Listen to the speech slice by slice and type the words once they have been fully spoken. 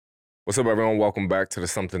What's up, everyone? Welcome back to the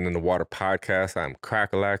Something in the Water podcast. I'm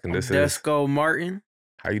Crackalack, and I'm this is Desco Martin.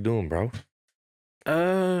 how you doing, bro?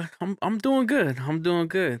 I'm doing good. I'm doing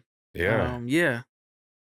good. Yeah, Yeah.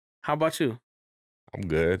 How about you? I'm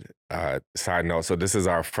good. Side note: so this is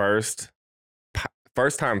our first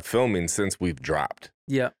time filming since we've dropped.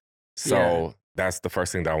 Yeah. So that's the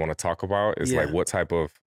first thing that I want to talk about. Is like, Yeah. what type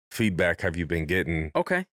of feedback have you been getting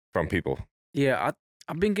Okay. from people? Yeah.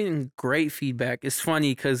 I've been getting great feedback. It's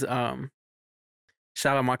funny because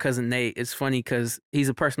shout out my cousin Nate. It's funny because he's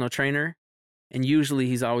a personal trainer, and usually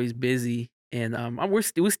he's always busy. And we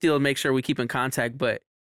still make sure we keep in contact, but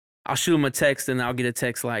I'll shoot him a text and I'll get a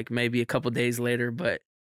text like maybe a couple days later. But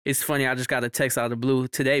it's funny, I just got a text out of the blue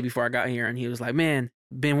today before I got here, and he was like, "Man,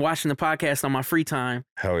 been watching the podcast on my free time.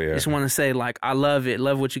 Hell yeah! Just want to say like I love it,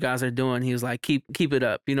 love what you guys are doing." He was like, "Keep it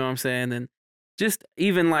up," you know what I'm saying? And just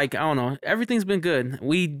even like I don't know, everything's been good.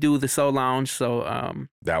 We do the Soul Lounge, so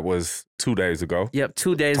That was 2 days ago. yep,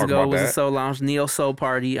 2 days Talk ago about was the that. Soul Lounge Neo Soul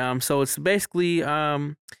Party. So it's basically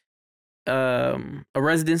a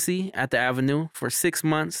residency at the Avenue for 6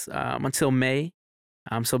 months until May.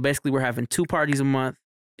 So basically, we're having 2 parties a month.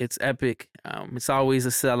 It's epic. It's always a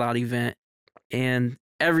sellout event, and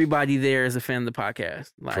everybody there is a fan of the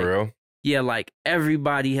podcast. Like, For real? yeah, like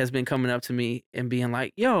everybody has been coming up to me and being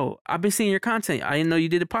like, "Yo, I've been seeing your content. I didn't know you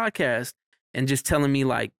did a podcast," and just telling me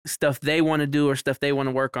like stuff they want to do or stuff they want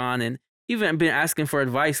to work on, and even been asking for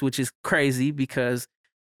advice, which is crazy because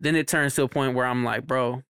then it turns to a point where I'm like,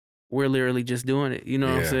 "Bro, we're literally just doing it." You know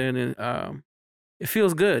what I'm Yeah. saying? And it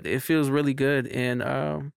feels good. It feels really good. And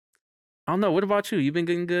I don't know. What about you? You been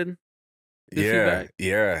getting good Yeah,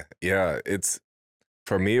 feedback? yeah. It's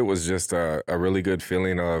for me. It was just a really good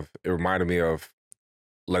feeling of. It reminded me of,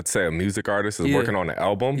 let's say, a music artist is Yeah. working on an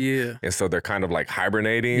album, Yeah. and so they're kind of like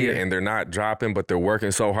hibernating, Yeah. and they're not dropping, but they're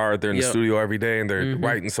working so hard. They're in the Yep. studio every day, and they're Mhm.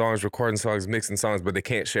 writing songs, recording songs, mixing songs, but they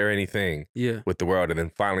can't share anything Yeah. with the world. And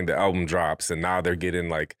then finally, the album drops, and now they're getting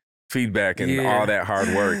like feedback and Yeah. all that hard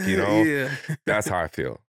work. You know, Yeah. that's how I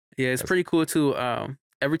feel. Yeah, it's That's- pretty cool too.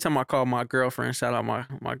 Every time I call my girlfriend, shout out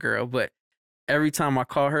my girl, but every time I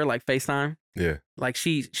call her, like FaceTime, Yeah, like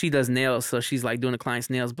she does nails, so she's like doing the client's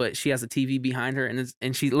nails, but she has a TV behind her,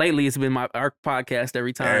 and she lately it's been our podcast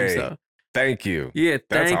every time. Hey, So thank you. yeah,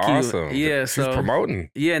 That's thank awesome. you. Yeah, She's so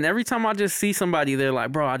promoting. yeah, and every time I just see somebody, they're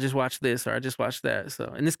like, "Bro, I just watched this or I just watched that." So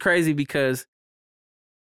and it's crazy because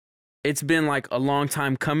it's been like a long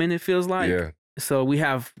time coming. It feels like. Yeah, So we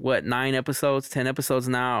have what 9 episodes, 10 episodes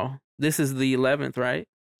now. This is the 11th, right?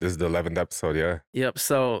 this is the 11th episode. Yeah, Yep.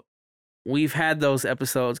 So we've had those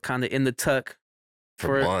episodes kind of in the tuck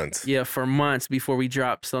for months. yeah, for months before we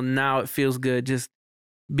drop. So now it feels good just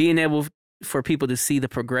being able for people to see the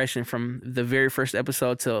progression from the very first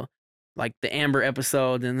episode to like the Amber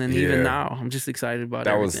episode, and then Yeah. even now, I'm just excited about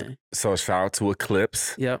That was everything. so. Shout out to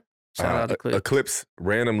Eclipse. Yep. Shout out to Clips. Eclipse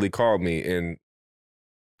randomly called me in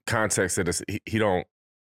context that is he don't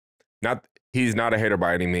not he's not a hater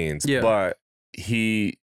by any means, Yeah. but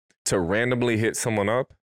he to randomly hit someone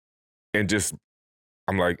up and just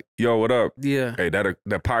I'm like, yo, what up? Yeah. Hey, that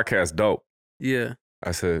podcast dope. Yeah.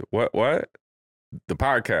 I said, what? The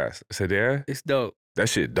podcast. I said, yeah, It's dope. that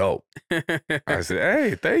shit dope. I said,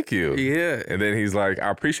 hey, thank you. Yeah. And then he's like, I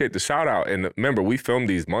appreciate the shout out. And remember, we filmed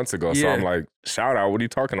these months ago. So Yeah. I'm like, shout out, what are you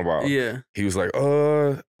talking about? Yeah. He was like,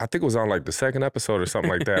 I think it was on like the second episode or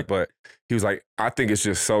something like that. But he was like, I think it's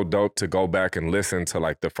just so dope to go back and listen to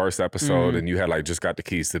like the first episode Mhm. and you had like just got the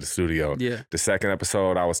keys to the studio. Yeah. The second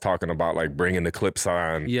episode, I was talking about like bringing the clips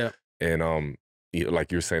on Yeah. and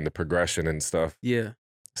like you were saying, the progression and stuff. Yeah.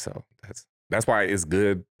 So that's why it's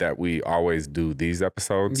good that we always do these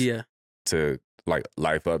episodes Yeah. to like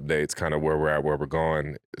life updates, kind of where we're at, where we're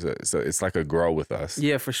going. So it's like a grow with us.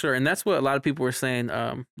 Yeah, for sure. And that's what a lot of people were saying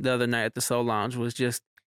the other night at the Soul Lounge was just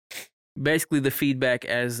basically the feedback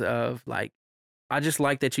as of like, I just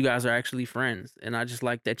like that you guys are actually friends. And I just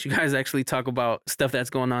like that you guys actually talk about stuff that's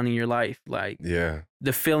going on in your life. Like Yeah.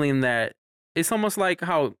 the feeling that it's almost like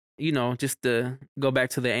how, just to go back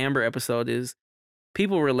to the Amber episode is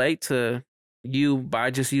people relate to you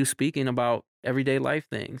by just you speaking about everyday life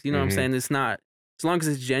things. You know what I'm Mhm. saying? It's not, as long as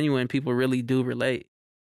it's genuine, people really do relate.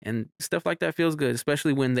 And stuff like that feels good,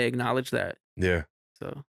 especially when they acknowledge that. Yeah.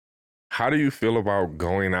 So How do you feel about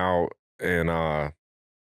going out and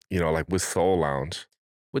like with Soul Lounge?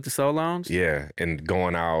 with the Soul Lounge, Yeah, and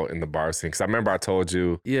going out in the bar scene. Because I remember I told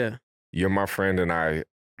you, yeah, you're my friend and I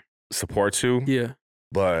support you, yeah,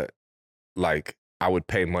 but like I would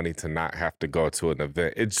pay money to not have to go to an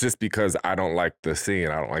event. It's just because I don't like the scene.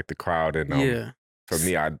 I don't like the crowd. And yeah. for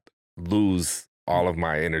me, I'd lose all of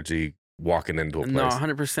my energy walking into a No, place.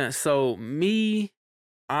 100%. So me,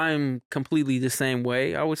 I'm completely the same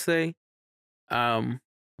way, I would say. Um,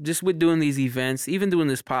 just with doing these events, even doing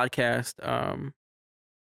this podcast,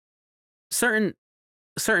 certain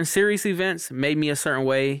certain serious events made me a certain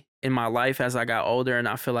way in my life as I got older, and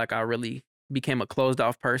I feel like I really became a closed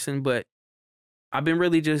off person. But I've been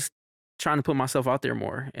really just trying to put myself out there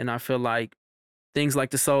more, and I feel like things like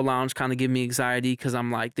the Soul Lounge kind of give me anxiety because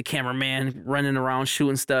I'm like the cameraman running around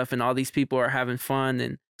shooting stuff, and all these people are having fun.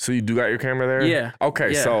 And So you do got your camera there? yeah,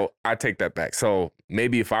 Okay, yeah, so I take that back. So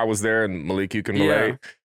maybe if I was there, and Malik, you can yeah, relate.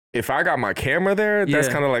 If I got my camera there, that's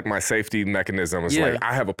yeah, kind of like my safety mechanism. It's like yeah.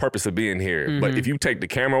 I have a purpose of being here. But if Hmm. you take the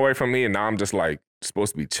camera away from me and now I'm just like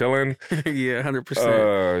supposed to be chilling, Yeah,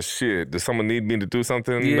 100%. shit, does someone need me to do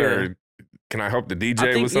something? Yeah. Or can I help the I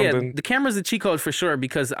DJ with think, yeah, something? the camera's the cheat code for sure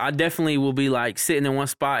because I definitely will be like sitting in one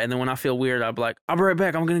spot, and then when I feel weird, I'll be like, I'll be right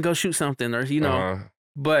back. I'm gonna go shoot something, or Uh-huh.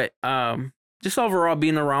 But just overall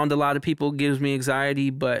being around a lot of people gives me anxiety.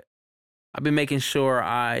 But I've been making sure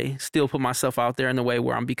I still put myself out there in a way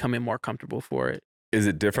where I'm becoming more comfortable for it. Is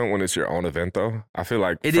it different when it's your own event though? I feel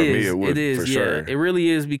like It for me it is, it would for is, yeah, sure. it really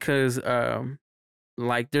is because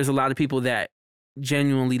like there's a lot of people that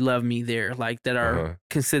genuinely love me there, like that are Uh-huh.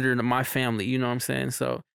 considered my family. You know what I'm saying?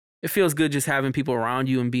 So it feels good just having people around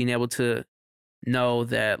you and being able to know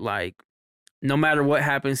that like no matter what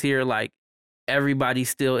happens here, like everybody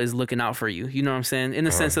still is looking out for you. You know what I'm saying? In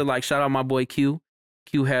the sense Uh-huh. of like shout out my boy Q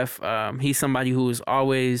Hef. He's somebody who is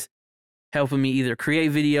always helping me either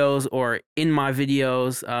create videos or in my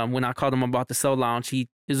videos. When I called him about the Soul Lounge, he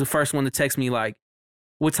was the first one to text me like,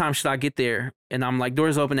 "What time should I get there?" And I'm like,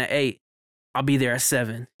 "Doors open at 8. I'll be there at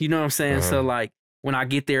 7." You know what I'm saying? So Uh-huh. like when I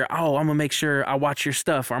get there, oh, I'm gonna make sure I watch your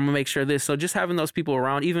stuff, or I'm gonna make sure this. So just having those people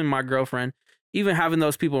around, even my girlfriend, even having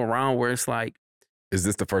those people around where it's like, Is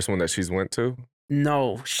this the first one that she's went to?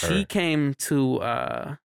 no, she Or came to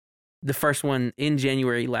the first one in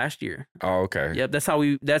January last year. oh, okay. Yep,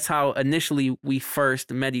 that's how initially we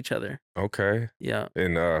first met each other. Okay. Yeah.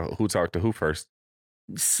 And who talked to who first?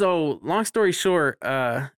 So long story short,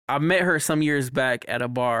 I met her some years back at a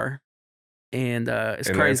bar, and it's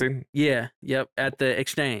In crazy. Lansing? Yeah, yep, at the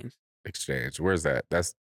Exchange. Exchange. Where's that?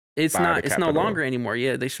 That's It's by the not. It's no Capitol. longer anymore.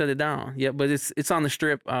 Yeah, they shut it down. Yeah, but it's on the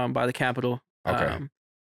strip by the Capitol. Okay.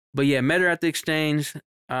 But yeah, met her at the Exchange.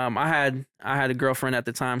 I had a girlfriend at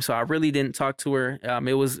the time, so I really didn't talk to her.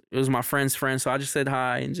 It was my friend's friend, so I just said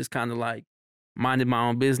hi and just kind of like minded my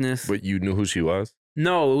own business. But you knew who she was?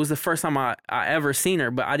 No, it was the first time I ever seen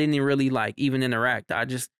her, but I didn't even really like even interact. I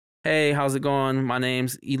just, hey, how's it going? My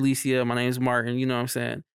name's Elicia. My name's Martin. You know what I'm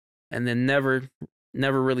saying? And then never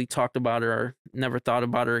really talked about her or never thought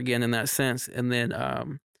about her again in that sense. And then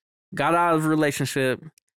got out of a relationship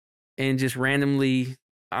and just randomly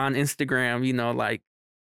on Instagram, like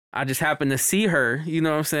I just happened to see her, you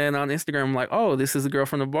know what I'm saying, on Instagram. I'm like, oh, this is a girl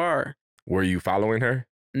from the bar. Were you following her?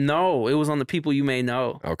 No, it was on the people you may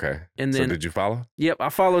know. Okay. And So then, did you follow? yep, I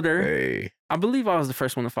followed her. Hey. I believe I was the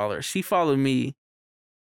first one to follow her. She followed me,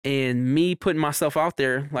 and me putting myself out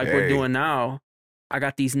there like we're Hey. doing now. I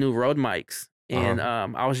got these new Rode mics, and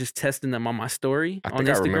Uh-huh. I was just testing them on my story I on think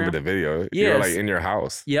I remember Instagram. the video. You're like Yes. in your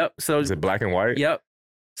house. Yep. So Is it black and white? yep.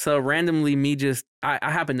 So randomly, me just I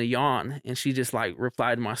happened to yawn, and she just like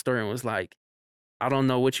replied to my story and was like, "I don't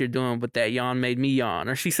know what you're doing, but that yawn made me yawn,"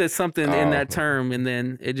 or she said something in that Oh, term, and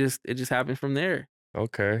then it just happened from there.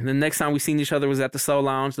 okay. And the next time we seen each other was at the Soul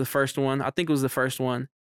Lounge, the first one. I think it was the first one.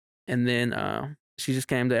 And then she just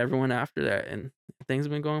came to everyone after that, and things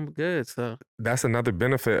have been going good. So That's another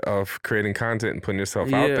benefit of creating content and putting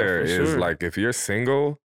yourself out yeah, there for is sure. like if you're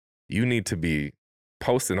single, you need to be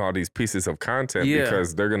posting all these pieces of content Yeah,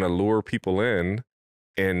 because they're gonna lure people in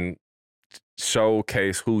and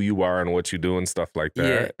showcase who you are and what you do and stuff like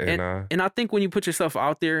yeah. that. And I think when you put yourself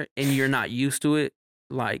out there and you're not used to it,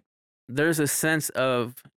 like there's a sense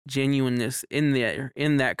of genuineness in there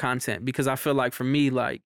in that content. Because I feel like for me,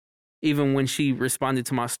 like even when she responded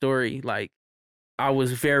to my story, like I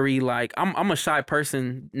was very like I'm a shy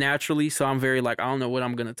person naturally, so I'm very like I don't know what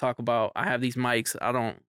I'm gonna talk about. I have these mics.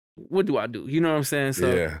 What do I do? You know what I'm saying?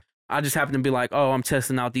 So Yeah. I just happened to be like, oh, I'm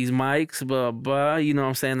testing out these mics, blah. You know what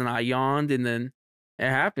I'm saying? And I yawned, and then it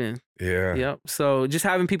happened. Yeah. Yep. So just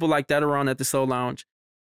having people like that around at the Soul Lounge,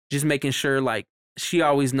 just making sure like she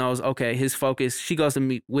always knows, okay, his focus. She goes to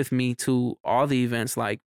meet with me to all the events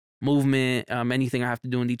like movement, anything I have to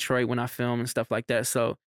do in Detroit when I film and stuff like that.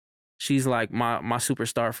 So she's like my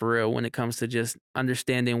superstar for real when it comes to just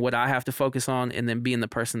understanding what I have to focus on and then being the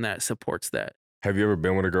person that supports that. Have you ever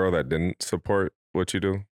been with a girl that didn't support what you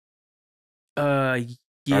do? Uh,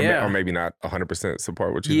 Or yeah, maybe not 100%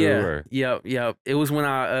 support what you do? yeah, Or yep. It was when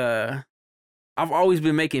I I've always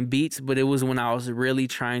been making beats, but it was when I was really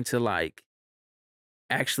trying to like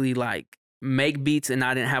actually like make beats and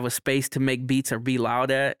I didn't have a space to make beats or be loud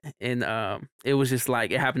at. And it was just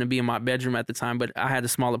like it happened to be in my bedroom at the time, but I had a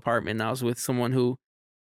small apartment and I was with someone who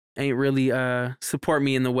ain't really support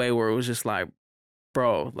me in the way where it was just like,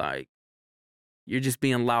 bro, like you're just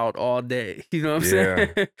being loud all day. You know what I'm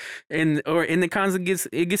saying? and the cons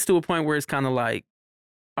it gets to a point where it's kind of like,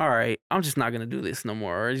 all right, I'm just not gonna do this no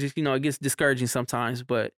more. Or it's just, it gets discouraging sometimes.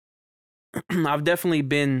 But I've definitely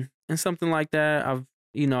been in something like that.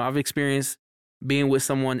 I've experienced being with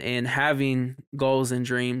someone and having goals and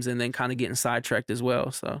dreams and then kind of getting sidetracked as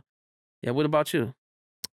well. So yeah, what about you?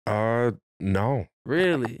 No.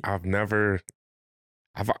 Really?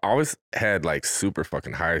 I've always had like super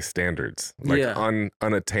fucking high standards, like Yeah.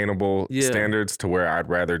 unattainable Yeah. standards to where I'd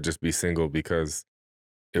rather just be single because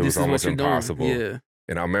it This was is what almost you're doing. impossible. Yeah.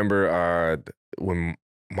 And I remember when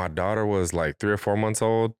my daughter was like 3 or 4 months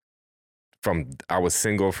old, I was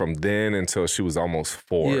single from then until she was almost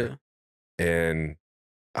 4. Yeah. And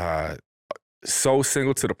so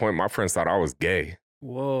single to the point my friends thought I was gay.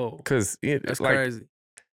 Whoa. Cause That's like, crazy.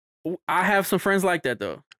 I have some friends like that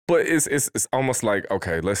though. but it's almost like,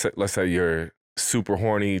 okay, let's say you're super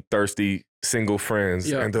horny, thirsty, single friends,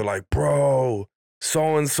 Yeah. and they're like, bro,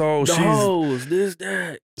 so and so, The she's hoes, this,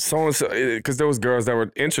 that. so and so, because there was girls that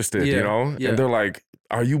were interested, you Yeah, know, yeah. and they're like,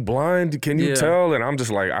 are you blind? Can you Yeah. tell? And I'm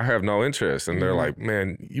just like, I have no interest, and they're Mhm. like,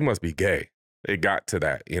 man, you must be gay. It got to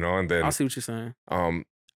that, you know, and I then see what you're saying.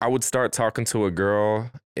 I would start talking to a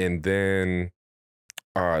girl, and then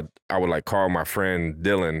I would like call my friend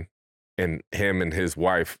Dylan, and him and his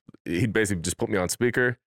wife, he'd basically just put me on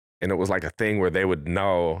speaker, and it was like a thing where they would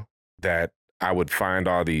know that I would find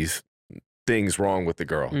all these things wrong with the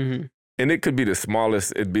girl. Mm-hmm. And it could be the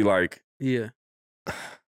smallest, it'd be like, Yeah.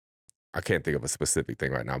 I can't think of a specific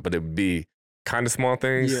thing right now, but it'd be kind of small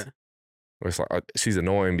things. Yeah. Where it's like, she's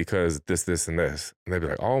annoying because this, and this. And they'd be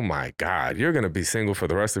like, oh my God, you're going to be single for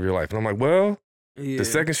the rest of your life. And I'm like, well, Yeah. the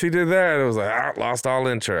second she did that, it was like, I lost all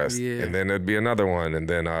interest. Yeah. And then there'd be another one. And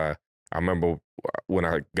then I remember when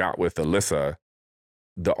I got with Alyssa,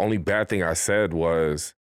 the only bad thing I said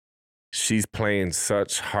was, she's playing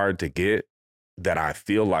such hard to get that I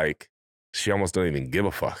feel like she almost don't even give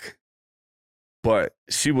a fuck. But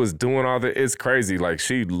she was doing all the, it's crazy. Like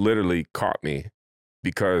she literally caught me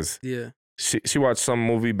because Yeah. she watched some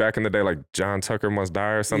movie back in the day, like John Tucker Must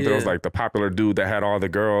Die or something. It was Yeah. like the popular dude that had all the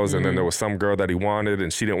girls, and then there Mhm. was some girl that he wanted,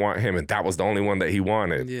 and she didn't want him, and that was the only one that he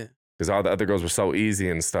wanted Yeah. because all the other girls were so easy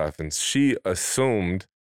and stuff. And she assumed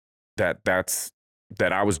that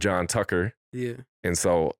I was John Tucker, Yeah. and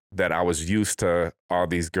so that I was used to all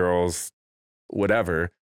these girls, whatever.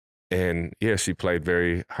 And yeah, she played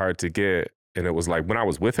very hard to get, and it was like when I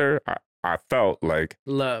was with her, I felt like,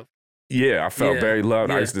 Love. yeah, I felt Yeah, very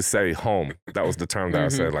loved. I yeah. used to say home. That was the term that I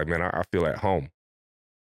said. Mhm. Like, man, I feel at home.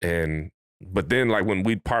 But then like when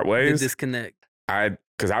we'd part The ways, disconnect.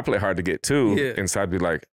 because I play hard to get too. Yeah. And so I'd be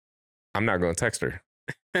like, I'm not going to text her.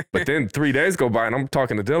 But then 3 days go by and I'm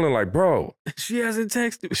talking to Dylan like, bro, She hasn't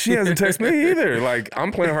texted. she hasn't texted me either. Like,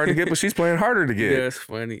 I'm playing hard to get, but she's playing harder to get. Yeah, it's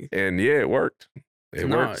funny. And yeah, it worked. It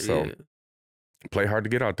Nah, worked. So yeah. play hard to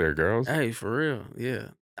get out there, girls. Hey, for real.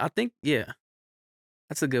 Yeah. I think, yeah.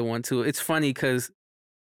 That's a good one too. It's funny because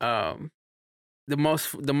the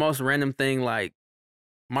most random thing, like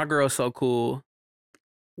my girl's so cool.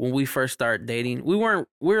 When we first started dating, we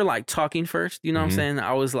were like talking first, you know what I'm Mhm. saying?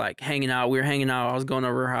 I was like hanging out, we were hanging out, I was going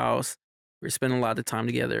over her house. We were spending a lot of time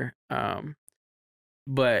together.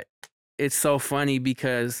 But it's so funny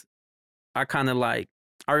because I kind of like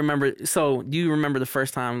I remember, so do you remember the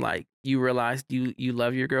first time like you realized you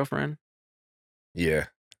love your girlfriend? Yeah.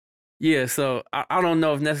 Yeah, so I don't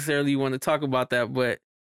know if necessarily you want to talk about that, but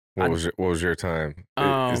What I- was your time?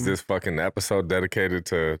 Is this fucking episode dedicated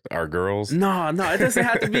to our girls? no, it doesn't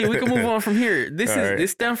have to be. We can move on from here. This All right.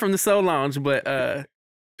 this stemmed from the Soul Lounge, but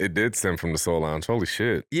It did stem from the Soul Lounge. Holy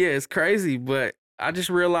shit. yeah, it's crazy. But I just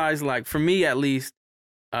realized, like for me at least,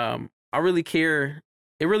 I really care.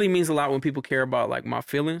 It really means a lot when people care about like my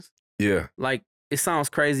feelings. Yeah. Like it sounds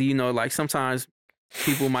crazy, you know, like sometimes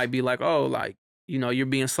people might be like, oh, like, you know, you're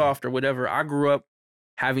being soft or whatever. I grew up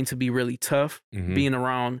having to be really tough, Mhm. being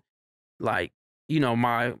around like, you know,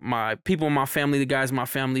 my people in my family, the guys in my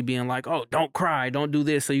family being like, oh, don't cry, don't do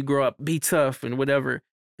this. So you grow up, be tough and whatever.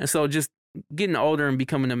 And so just getting older and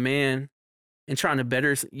becoming a man and trying to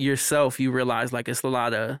better yourself, you realize like it's a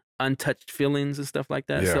lot of untouched feelings and stuff like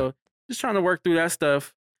that. Yeah. So just trying to work through that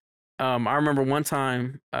stuff. I remember one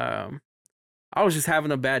time, I was just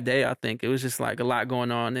having a bad day. I think it was just like a lot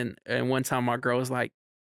going on. And one time my girl was like,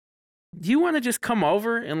 do you want to just come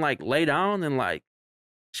over and like lay down? And like,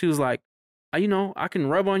 she was like, you know, I can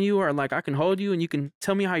rub on you or like I can hold you and you can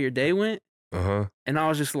tell me how your day went. Uh-huh. And I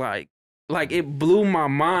was just like it blew my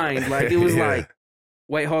mind. Like it was Yeah. like,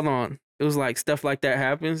 wait, hold on. It was like stuff like that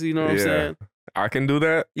happens. You know what I'm saying? I can do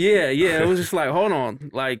that. Yeah. It was just like, hold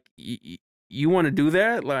on. Like you want to do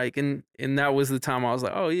that? Like, and that was the time I was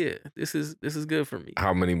like, oh yeah, this is good for me.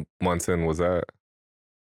 How many months in was that?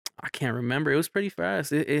 I can't remember. It was pretty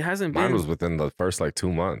fast. It hasn't been. Mine was within the first like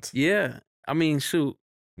 2 months. Yeah. I mean, shoot.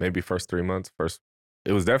 Maybe first 3 months.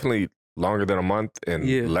 It was definitely longer than a month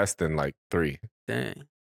and less than like 3. Dang.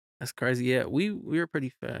 That's crazy. Yeah, we were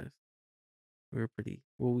pretty fast.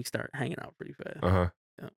 We start hanging out pretty fast. Uh-huh.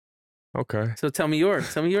 Yeah. Okay. So tell me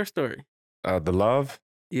yours. Tell me your story. The love?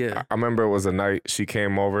 Yeah. I remember it was a night she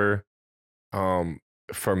came over.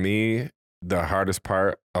 For me, the hardest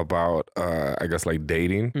part about I guess like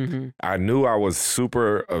dating, I knew I was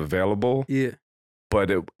super available. Yeah. But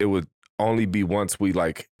it would only be once we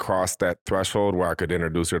like crossed that threshold where I could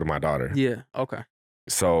introduce her to my daughter. Yeah. Okay.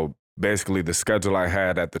 So basically the schedule I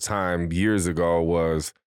had at the time years ago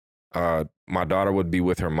was my daughter would be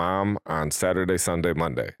with her mom on Saturday, Sunday,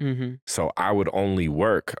 Monday. So I would only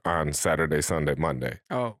work on Saturday, Sunday, Monday.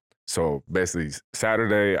 Oh. So basically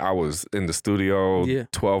Saturday I was in the studio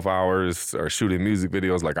 12 hours or shooting music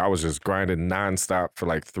videos. Like I was just grinding nonstop for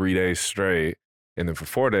like 3 days straight. And then for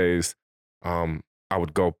 4 days, I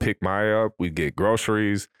would go pick Maya up. We'd get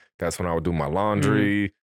groceries. That's when I would do my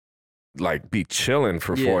laundry, like be chilling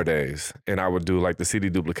for 4 days. And I would do like the CD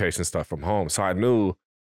duplication stuff from home. So I knew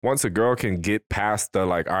once a girl can get past the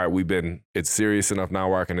like, all right, it's serious enough now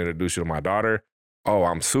where I can introduce you to my daughter. Oh,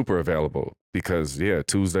 I'm super available because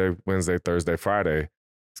Tuesday, Wednesday, Thursday, Friday.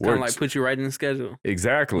 It's kind of like put you right in the schedule.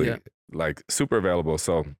 Exactly. Yeah. Like super available.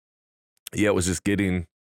 So it was just getting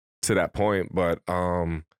to that point. But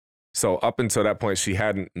so up until that point, she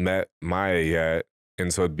hadn't met Maya yet.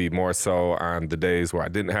 And so it'd be more so on the days where I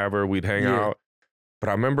didn't have her, we'd hang out. But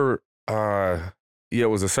I remember, it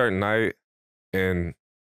was a certain night and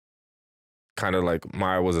kind of like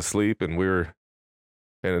Maya was asleep and we were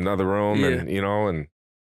in another room and, and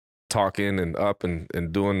talking and up and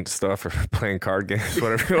doing stuff or playing card games,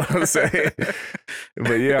 whatever you want to say.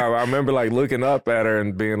 But I remember like looking up at her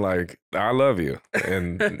and being like, I love you.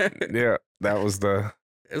 And that was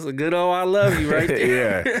it's a good old I love you right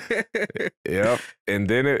there. Yep. And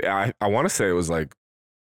then I want to say it was like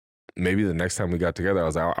maybe the next time we got together, I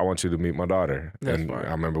was like, I want you to meet my daughter. That's and fine.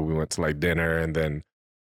 I remember we went to like dinner and then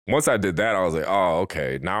once I did that, I was like, oh,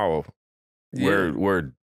 okay, now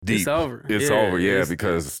we're deep. It's over. It's over,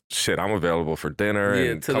 because shit, I'm available for dinner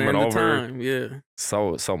and coming over. Time.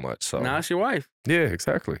 So much. So now it's your wife. Yeah,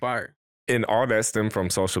 exactly. Fire. And all that stemmed from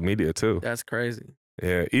social media too. That's crazy.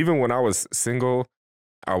 Yeah. Even when I was single,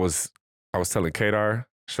 I was telling Kadar,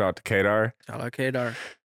 shout out to Kadar. Shout out Kadar.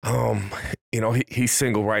 He's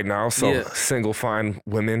single right now, so single fine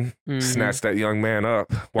women, snatch that young man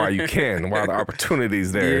up while you can, while the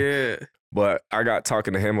opportunity's there. Yeah. But I got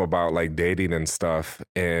talking to him about like dating and stuff,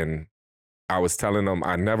 and I was telling him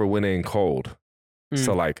I never went in cold.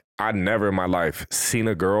 So like I never in my life seen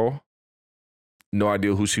a girl, no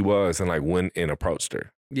idea who she was, and like went and approached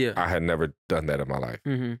her. Yeah. I had never done that in my life.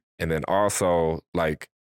 And then also like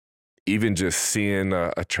even just seeing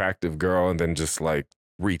a attractive girl and then just like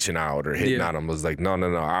reaching out or hitting on them was like, no.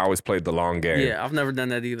 I always played the long game. Yeah, I've never done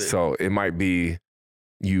that either. So it might be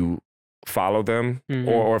you follow them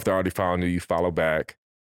or if they're already following you, you follow back.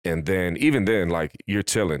 And then even then, like you're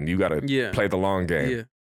chilling. You got to play the long game. Yeah.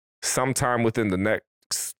 Sometime within the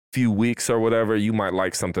next few weeks or whatever, you might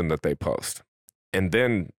like something that they post. And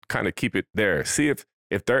then kind of keep it there. See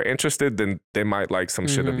if they're interested, then they might like some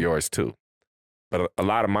shit of yours too. But a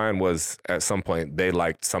lot of mine was at some point they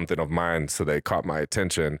liked something of mine, so they caught my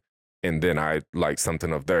attention, and then I liked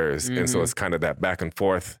something of theirs. And so it's kind of that back and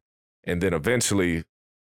forth. And then eventually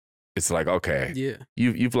it's like, okay,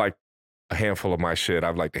 you've liked a handful of my shit.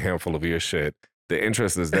 I've liked a handful of your shit. The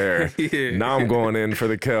interest is there. Now I'm going in for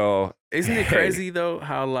the kill. Isn't it crazy though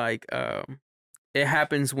how like it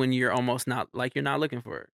happens when you're almost not like you're not looking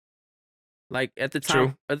for it? Like at the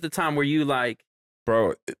time where you like,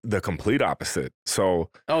 bro, the complete opposite. So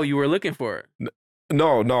you were looking for it.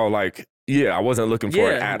 No, like I wasn't looking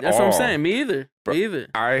for it at all. That's what I'm saying. Me either. Me either.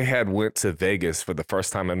 I had went to Vegas for the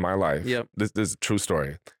first time in my life. Yep. This is a true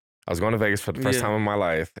story. I was going to Vegas for the first time in my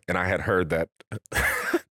life, and I had heard that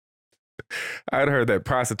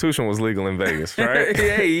prostitution was legal in Vegas, right?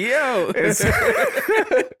 Hey, yo.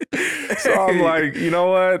 So I'm like, you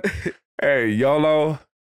know what? Hey, YOLO,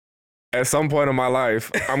 at some point in my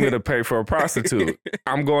life, I'm gonna pay for a prostitute.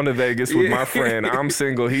 I'm going to Vegas with my friend. I'm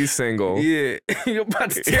single. He's single. Yeah, you're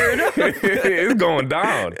about to tear it up. It's going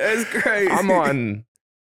down. That's crazy. I'm on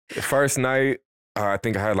the first night. I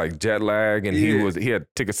think I had like jet lag, and he had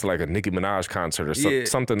tickets to like a Nicki Minaj concert or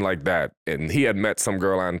something like that. And he had met some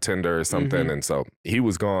girl on Tinder or something, and so he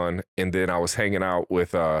was gone. And then I was hanging out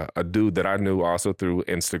with a dude that I knew also through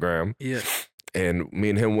Instagram. Yeah. And me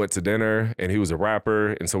and him went to dinner, and he was a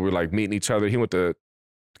rapper, and so we were like meeting each other. He went to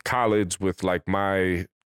college with like my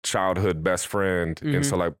childhood best friend, and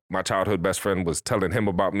so like my childhood best friend was telling him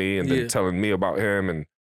about me, and then telling me about him, and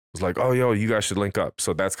was like, "Oh, yo, you guys should link up."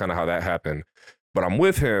 So that's kind of how that happened. But I'm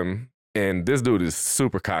with him, and this dude is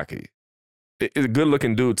super cocky. He's a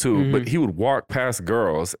good-looking dude too, but he would walk past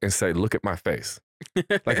girls and say, "Look at my face."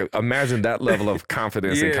 Like imagine that level of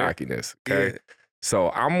confidence and cockiness. Okay.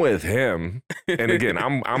 So I'm with him, and again,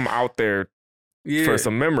 I'm out there for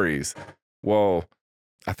some memories. Well,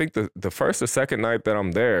 I think the first or second night that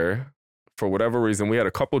I'm there, for whatever reason, we had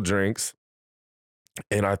a couple drinks,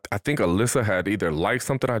 and I think Alyssa had either liked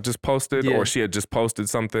something I just posted or she had just posted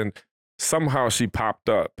something. Somehow she popped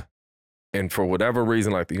up, and for whatever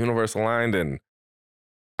reason, like the universe aligned, and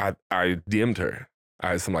I DM'd her. I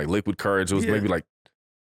had some like liquid courage. It was maybe like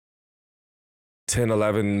 10,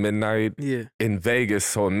 11 midnight in Vegas.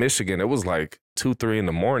 So in Michigan, it was like 2, 3 in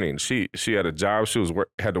the morning. She had a job. She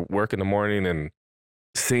had to work in the morning and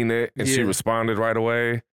seen it, and she responded right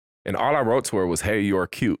away. And all I wrote to her was, "Hey, you're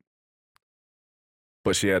cute."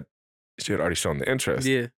 But she had already shown the interest.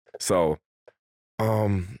 Yeah. So,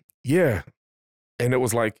 yeah. And it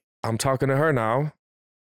was like, I'm talking to her now.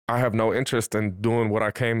 I have no interest in doing what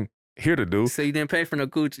I came here to do. So you didn't pay for no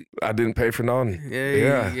coochie? I didn't pay for none.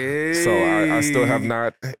 Yeah. So I still have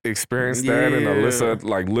not experienced that. And Alyssa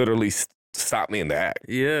like literally stopped me in the act.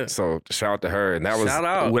 Yeah. So shout out to her. And that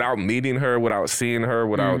was without meeting her, without seeing her,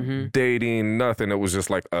 without dating, nothing. It was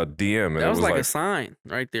just like a DM. And that was like a sign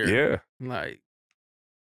right there. Yeah. Like,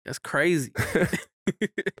 that's crazy.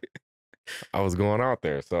 I was going out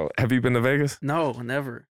there. So have you been to Vegas? No,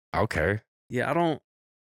 never. Okay. Yeah, I don't.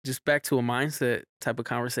 Just back to a mindset type of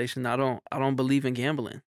conversation. I don't believe in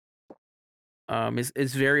gambling.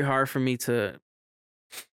 It's very hard for me to.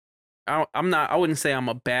 I wouldn't say I'm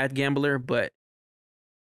a bad gambler, but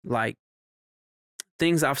like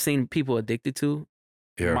things I've seen people addicted to.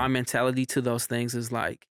 Yeah. My mentality to those things is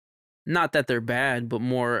like, not that they're bad, but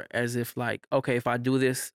more as if like, okay, if I do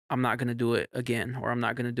this, I'm not gonna do it again, or I'm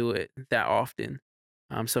not gonna do it that often.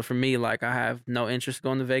 So for me, like I have no interest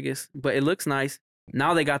going to Vegas, but it looks nice.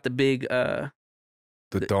 Now they got the big the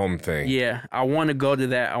dome thing. Yeah, I want to go to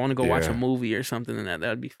that. I want to go watch a movie or something, and that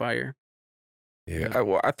would be fire. Yeah.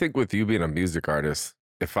 Well, I think with you being a music artist,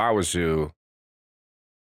 if I was you,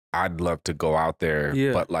 I'd love to go out there,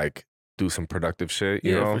 but like do some productive shit.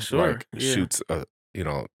 You know, for sure. like shoots 2,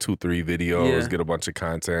 3 videos, get a bunch of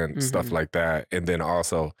content, stuff like that, and then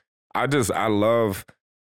also, I love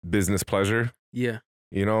business pleasure. Yeah.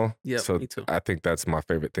 You know? Yeah, so me too. I think that's my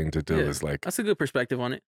favorite thing to do is like, that's a good perspective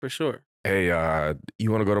on it, for sure. Hey,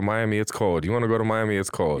 you want to go to Miami? It's cold. You want to go to Miami? It's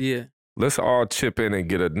cold. Yeah. Let's all chip in and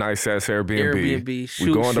get a nice ass Airbnb.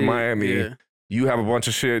 We're going to Miami. Yeah. You have a bunch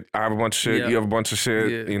of shit. I have a bunch of shit. You have a bunch of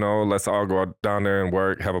shit. You know, let's all go down there and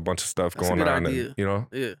work, have a bunch of stuff going on. Idea. And, you know?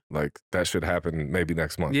 Yeah. Like that should happen maybe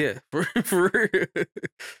next month. Yeah. For real.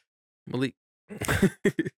 Malik.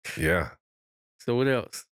 Yeah. So what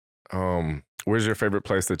else? Where's your favorite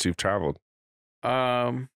place that you've traveled?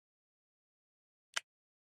 I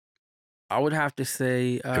would have to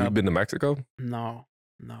say. Have you been to Mexico? No.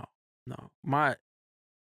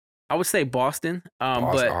 I would say Boston.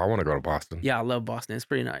 Boston. But I want to go to Boston. Yeah, I love Boston. It's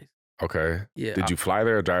pretty nice. Okay. Yeah. Did you fly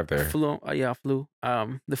there or drive there? I flew. I flew.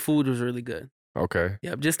 The food was really good. Okay.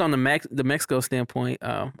 Yeah, just on the Mexico standpoint,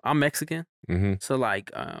 I'm Mexican. So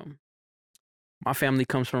like, my family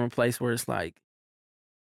comes from a place where it's like,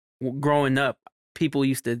 growing up, people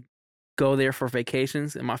used to go there for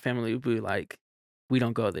vacations, and my family would be like, we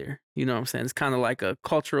don't go there. You know what I'm saying? It's kind of like a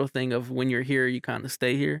cultural thing of when you're here, you kind of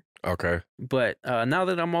stay here. Okay. But now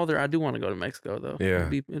that I'm older, I do want to go to Mexico, though. Yeah.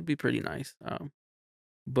 It'd be pretty nice.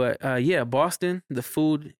 But yeah, Boston, the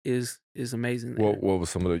food is amazing there. What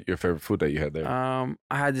was some of your favorite food that you had there? I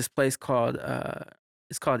had this place called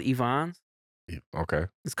it's called Ivan's. Okay.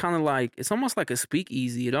 It's kind of like, it's almost like a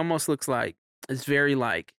speakeasy. It almost looks like it's very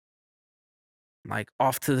like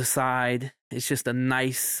off to the side. It's just a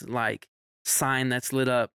nice like sign that's lit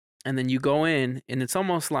up, and then you go in, and it's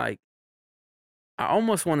almost like, I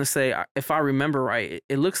almost want to say, if I remember right,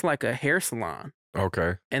 it looks like a hair salon.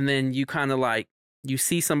 Okay. And then you kind of like, you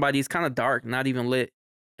see somebody, it's kind of dark, not even lit,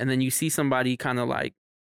 and then you see somebody kind of like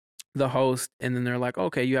the host, and then they're like,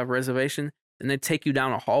 okay, you have a reservation, and they take you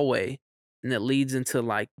down a hallway, and it leads into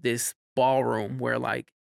like this ballroom where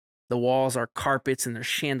like the walls are carpets and there's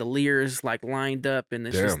chandeliers like lined up, and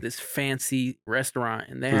it's just Damn. this fancy restaurant.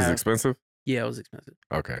 And they It was have expensive? yeah, it was expensive,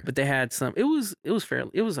 Okay. but they had some. It was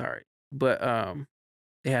fairly it was all right, but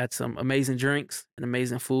they had some amazing drinks and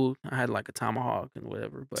amazing food. I had like a tomahawk and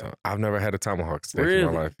whatever, but So I've never had a tomahawk steak in my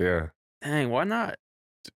really, life. Yeah. dang, why not?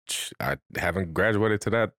 I haven't graduated to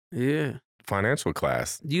that Yeah. financial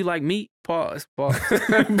class. Do you like meat? Pause. Pause.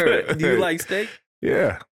 But do you like steak?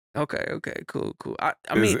 Yeah. Okay. Okay. Cool. Cool. I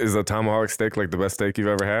Is mean, is a tomahawk steak like the best steak you've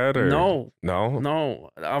ever had? Or no, no? no.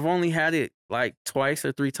 I've only had it like twice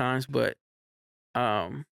or three times, but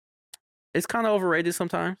um, it's kind of overrated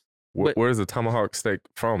sometimes. But Where's the tomahawk steak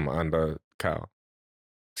from on the cow?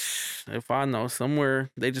 if I know somewhere,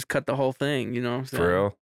 they just cut the whole thing. You know what I'm saying? For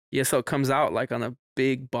real? Yeah. So it comes out like on a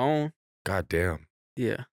big bone. God damn.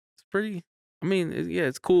 Yeah. It's pretty. I mean, yeah,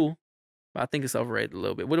 it's cool. But I think it's overrated a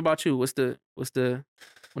little bit. What about you? What's the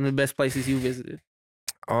one of the best places you visited?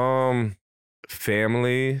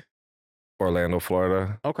 Family, Orlando,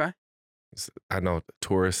 Florida. Okay. I know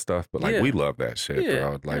tourist stuff, but like we Yeah. love that shit, Yeah. bro.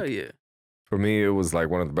 Hell Like yeah. for me, it was like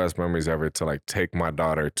one of the best memories ever to like take my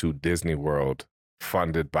daughter to Disney World,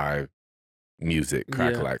 funded by music, Yeah.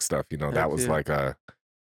 crackalack stuff. You know, Heck that was yeah. like a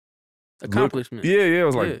Accomplishment. yeah. It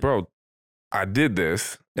was Yeah. like, bro, I did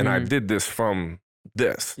this, and I Mhm. did this from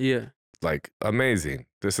this. Yeah. Like amazing.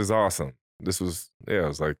 This is awesome. This was yeah. It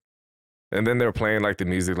was like, and then they're playing like the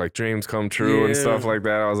music, like dreams come true and stuff Yeah. like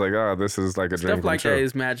that. I was like, oh, this is like a dream Stuff come like true. that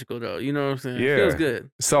is magical though. You know what I'm saying? It feels Yeah.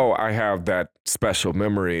 good. So I have that special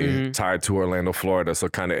memory Mhm. tied to Orlando, Florida. So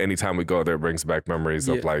kind of anytime we go there, it brings back memories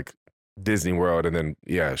Yeah. of like Disney World. And then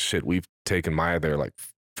yeah, shit, we've taken Maya there like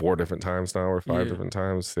 4 different times now, or 5 Yeah. different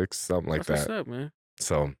times, 6, something like That's what's that. up, man.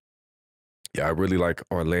 So yeah, I really like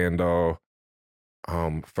Orlando.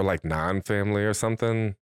 For like non-family or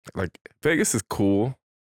something, like Vegas is cool.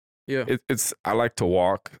 Yeah. It's I like to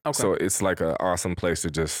walk, Okay. so it's like an awesome place to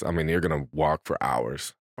just. I mean, you're gonna walk for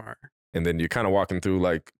hours, Fire. and then you're kind of walking through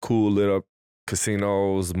like cool lit up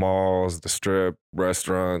casinos, malls, the strip,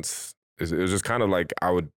 restaurants. It was just kind of like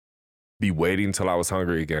I would be waiting till I was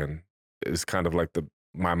hungry again. It's kind of like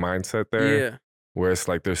my mindset there, Yeah. where it's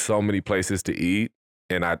like there's so many places to eat,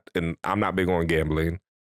 and I'm not big on gambling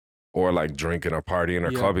or like drinking or partying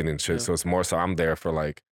or Yeah. clubbing and shit. Yeah. So it's more so I'm there for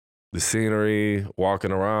like the scenery,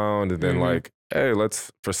 walking around, and then Mhm. like, hey,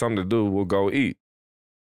 for something to do, we'll go eat.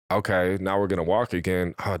 Okay, now we're gonna walk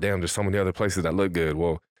again. Oh damn, there's so many other places that look good.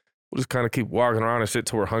 Well, we'll just kind of keep walking around and shit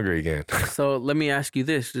till we're hungry again. So let me ask you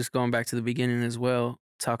this, just going back to the beginning as well,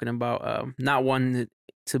 talking about not wanting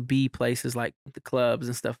to be places like the clubs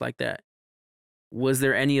and stuff like that. Was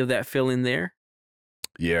there any of that feeling there?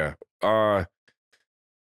 Yeah.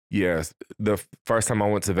 Yes. The first time I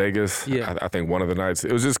went to Vegas, Yeah. I think one of the nights,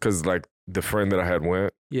 it was just because like the friend that I had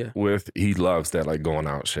went Yeah. with, he loves that like going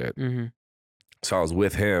out shit. Mm-hmm. So I was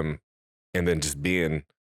with him, and then just being,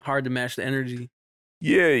 Hard to match the energy.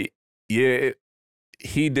 yeah,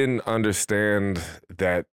 he didn't understand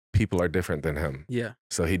that people are different than him. Yeah.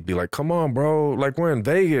 So he'd be like, come on, bro, like we're in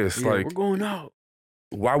Vegas. Yeah, Like, we're going out.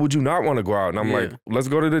 why would you not want to go out? And I'm Yeah. like, let's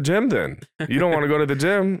go to the gym then. You don't want to go to the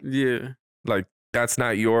gym? Yeah. Like, that's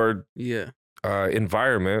not your Yeah.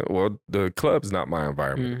 environment. Well, the club's not my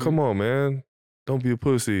environment. Mhm. Come on, man. Don't be a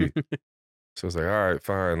pussy. So it's like, all right,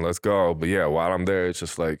 fine, let's go. But yeah, while I'm there, it's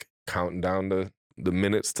just like counting down the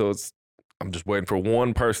minutes till I'm just waiting for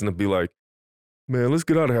one person to be like, man, let's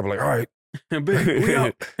get out of here. I'm like, all right, Babe, we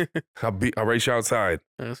out. I'll race you outside.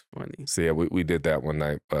 That's funny. So yeah, we did that one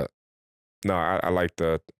night. But no, I like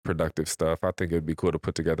the productive stuff. I think it'd be cool to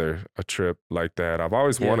put together a trip like that. I've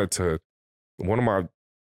always Yeah. wanted to, one of my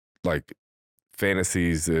like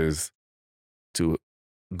fantasies is to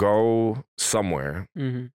go somewhere,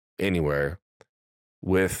 Mm-hmm. anywhere,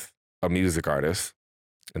 with a music artist,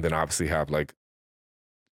 and then obviously have like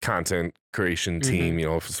content creation team, you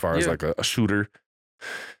know, as far as Yeah. like a shooter,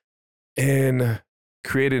 and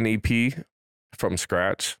create an EP from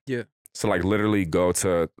scratch. Yeah. So like literally go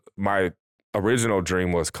to, my original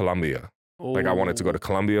dream was Colombia. Like I wanted to go to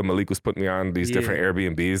Colombia. Malik was putting me on these different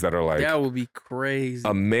Airbnbs that are like that would be crazy.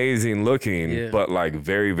 amazing looking, Yeah. but like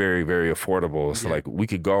very, very, very affordable. So Yeah. like we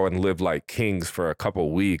could go and live like kings for a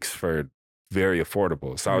couple weeks for very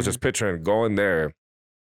affordable. So I was Mhm. just picturing going there,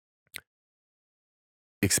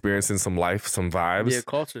 experiencing some life, some vibes, Yeah,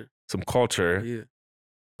 culture. some culture,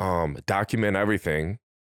 Yeah. document everything.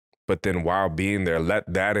 But then while being there,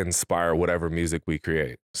 let that inspire whatever music we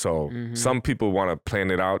create. So Mhm. some people want to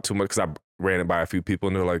plan it out too much, because I ran it by a few people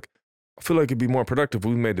and they're like, I feel like it'd be more productive if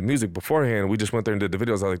we made the music beforehand. We just went there and did the videos.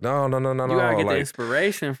 I was like, no. You gotta get the Like,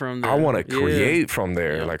 inspiration from I them. want to create from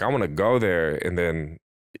there. Yeah. Like, I want to go there and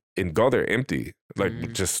go there empty. Like,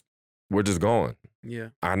 we're just going. Yeah.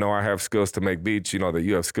 I know I have skills to make beats, you know, that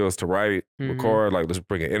you have skills to write, record. Like, let's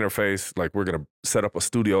bring an interface. Like, we're going to set up a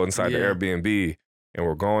studio inside the Airbnb, and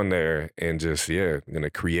we're going there and just, going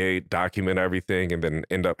to create, document everything, and then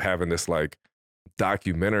end up having this, like,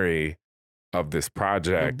 documentary of this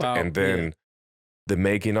project. And then the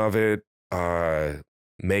making of it,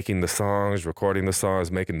 making the songs, recording the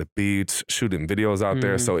songs, making the beats, shooting videos out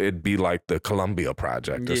there. So it'd be like the Columbia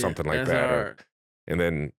project or something like that. And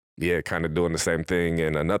then, kind of doing the same thing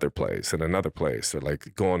in another place, or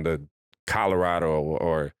like going to Colorado.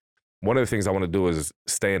 Or one of the things I want to do is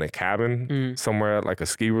stay in a cabin somewhere at like a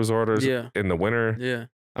ski resort or in the winter. Yeah.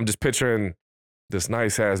 I'm just picturing this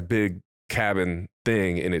nice ass big cabin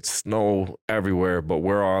thing, and it's snow everywhere, but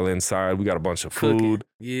we're all inside. We got a bunch of food.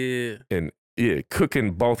 And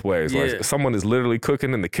cooking both ways. Like, someone is literally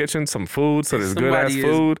cooking in the kitchen some food, so there's good ass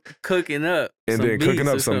food. Cooking up. And then cooking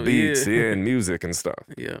up some beats, and music and stuff.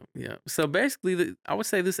 Yeah. So basically, I would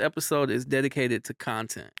say this episode is dedicated to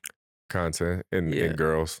content. And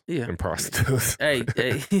girls. And prostitutes.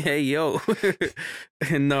 hey, yo.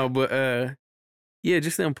 No, but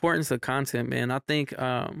just the importance of content, man. I think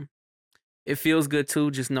it feels good too,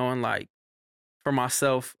 just knowing, like, for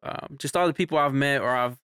myself, just all the people I've met or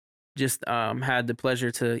I've just had the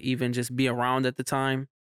pleasure to even just be around at the time.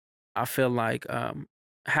 I feel like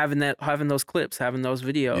having those clips, having those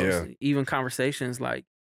videos, even conversations, like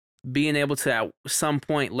being able to at some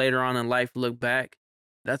point later on in life look back,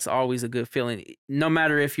 that's always a good feeling. No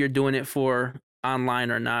matter if you're doing it for online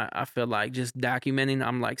or not, I feel like just documenting,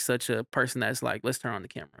 I'm like such a person that's like, let's turn on the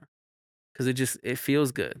camera. Because it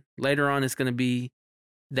feels good. Later on, it's going to be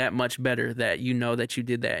that much better that you know that you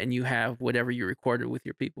did that and you have whatever you recorded with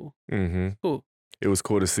your people. Cool. It was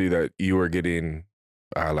cool to see that you were getting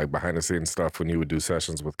like behind the scenes stuff when you would do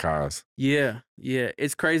sessions with Kaz. Yeah.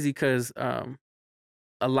 It's crazy because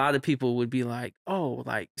a lot of people would be like, oh,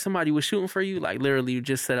 like somebody was shooting for you. Like literally you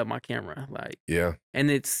just set up my camera. Like, and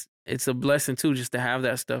it's a blessing too, just to have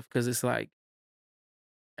that stuff. Cause it's like,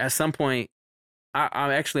 at some point,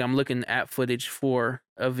 I'm looking at footage for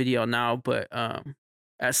a video now, but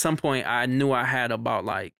at some point I knew I had about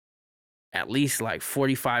like at least like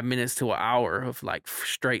 45 minutes to an hour of like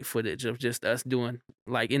straight footage of just us doing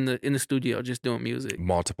like in the studio, just doing music.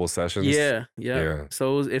 Multiple sessions. Yeah.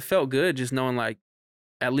 So it felt good just knowing like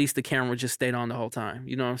at least the camera just stayed on the whole time.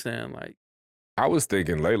 You know what I'm saying? Like, I was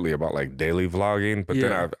thinking lately about like daily vlogging, but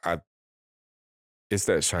then I it's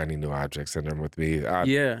that shiny new object syndrome with me.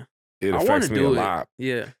 It affects me a lot.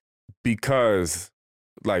 Yeah. Because,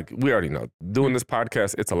 like, we already know, doing this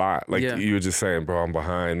podcast, it's a lot. Like, you were just saying, bro, I'm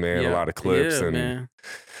behind, man, a lot of clips. And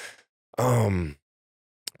man.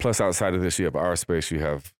 Plus, outside of this, you have our space, you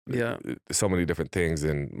have so many different things,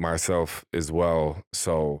 and myself as well.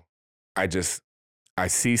 So I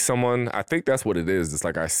see someone, I think that's what it is. It's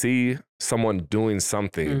like I see someone doing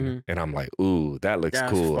something and I'm like, ooh, that looks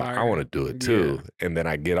cool. Fire. I want to do it too. And then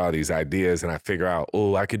I get all these ideas and I figure out,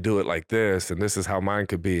 oh, I could do it like this, and this is how mine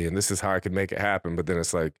could be, and this is how I could make it happen. But then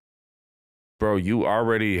it's like, bro, you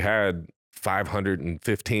already had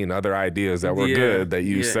 515 other ideas that were good that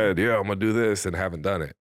you said, I'm going to do this, and haven't done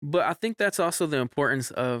it. But I think that's also the importance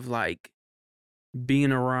of like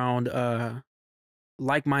being around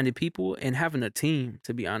like-minded people and having a team,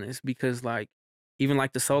 to be honest, because like even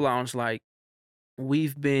like the Soul Lounge, like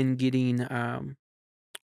we've been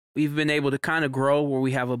able to kind of grow where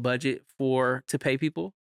we have a budget to pay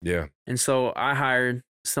people. Yeah. And so I hired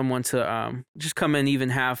someone to just come in even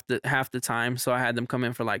half the time. So I had them come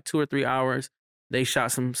in for like 2 or 3 hours. They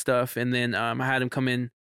shot some stuff, and then I had them come in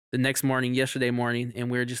the next morning, yesterday morning, and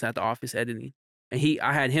we were just at the office editing. And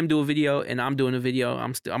I had him do a video, and I'm doing a video.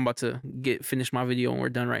 I'm about to finish my video, and we're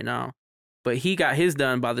done right now. But he got his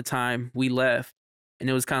done by the time we left, and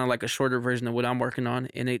it was kind of like a shorter version of what I'm working on.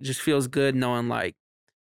 And it just feels good knowing like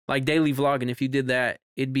daily vlogging. If you did that,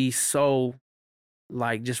 it'd be so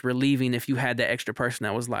like just relieving if you had that extra person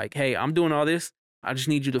that was like, hey, I'm doing all this. I just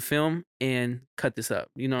need you to film and cut this up.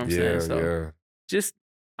 You know what I'm saying? So just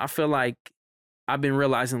I feel like I've been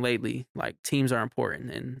realizing lately, like teams are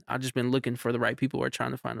important, and I've just been looking for the right people or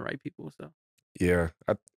trying to find the right people. So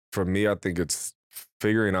for me, I think it's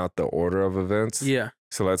figuring out the order of events. Yeah.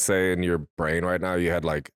 So let's say in your brain right now, you had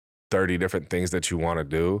like 30 different things that you want to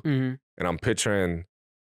do, and I'm picturing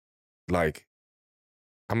like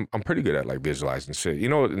I'm pretty good at like visualizing shit. You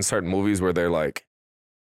know, in certain movies where they're like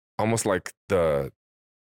almost like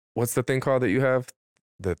what's the thing called that you have?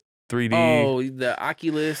 The 3D. Oh, the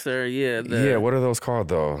Oculus or Yeah, what are those called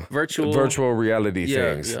though? Virtual reality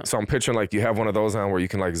things. Yeah. So I'm picturing like you have one of those on where you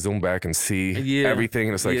can like zoom back and see Yeah. everything.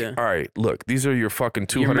 And it's like, Yeah. all right, look, these are your fucking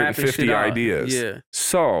You're mapping shit 250 out. ideas. Yeah.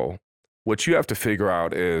 So what you have to figure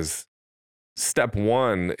out is step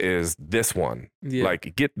one is this one. Yeah.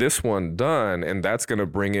 Like get this one done, and that's gonna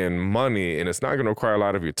bring in money, and it's not gonna require a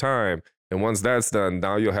lot of your time. And once that's done,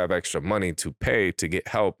 now you'll have extra money to pay to get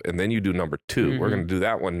help. And then you do number 2. We're gonna do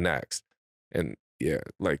that one next. And yeah,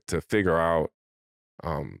 like to figure out,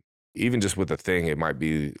 even just with the thing, it might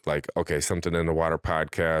be like, okay, something in the water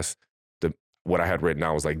podcast. What I had written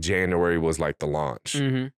down was like January was like the launch.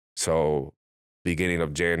 Mm-hmm. So beginning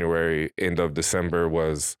of January, end of December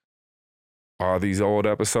was all these old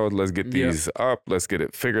episodes. Let's get these up. Let's get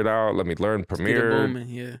it figured out. Let me learn Premiere.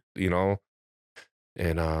 Yeah. You know.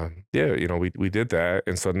 And yeah, you know, we did that.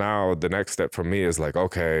 And so now the next step for me is like,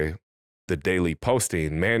 okay, the daily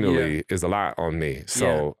posting manually is a lot on me.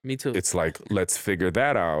 So me too. It's like, let's figure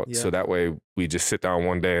that out. So that way we just sit down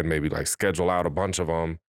one day and maybe like schedule out a bunch of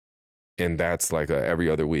them. And that's like every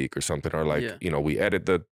other week or something. Or like, you know, we edit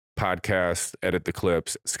the podcast, edit the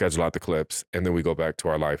clips, schedule out the clips, and then we go back to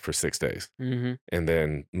our life for 6 days. Mm-hmm. And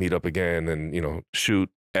then meet up again and, you know, shoot,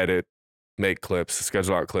 edit, make clips,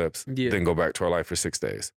 schedule out clips, then go back to our life for 6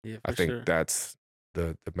 days. Yeah, I think that's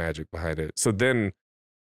the magic behind it. So then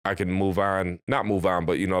I can move on, not move on,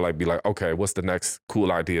 but, you know, like be like, okay, what's the next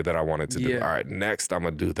cool idea that I wanted to do? All right, next I'm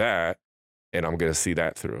going to do that, and I'm going to see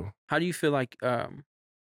that through. How do you feel like,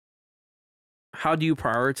 how do you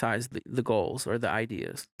prioritize the goals or the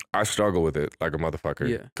ideas? I struggle with it like a motherfucker.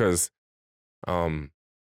 Yeah. Because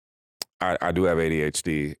I do have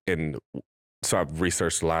ADHD, and so I've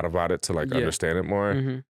researched a lot about it to like understand it more.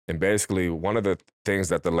 Mm-hmm. And basically, one of the things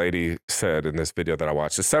that the lady said in this video that I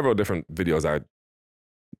watched, there's several different videos I'd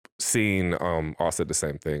seen all said the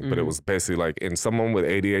same thing, but it was basically like in someone with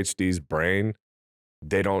ADHD's brain,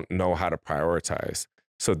 they don't know how to prioritize.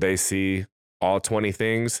 So they see all 20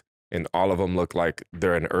 things and all of them look like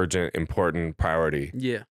they're an urgent, important priority.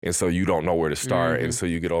 Yeah. And so you don't know where to start. And so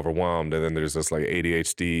you get overwhelmed. And then there's this like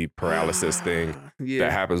ADHD paralysis thing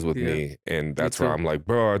that happens with me. And that's where I'm like,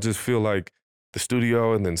 bro, I just feel like the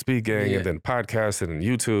studio and then Speed Gang and then podcasting and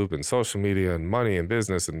YouTube and social media and money and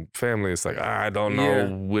business and family. It's like, I don't know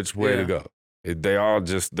which way to go. They're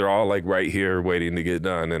all like right here waiting to get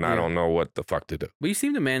done. And I don't know what the fuck to do. But you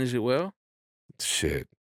seem to manage it well. Shit.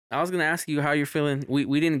 I was going to ask you how you're feeling.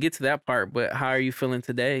 We didn't get to that part, but how are you feeling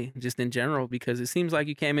today, just in general? Because it seems like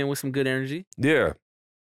you came in with some good energy. Yeah.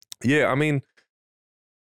 Yeah, I mean,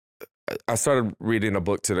 I started reading a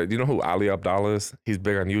book today. Do you know who Ali Abdallah is? He's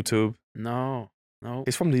big on YouTube. No.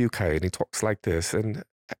 He's from the UK, and he talks like this. And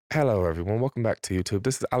hello, everyone. Welcome back to YouTube.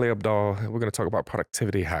 This is Ali Abdallah, and we're going to talk about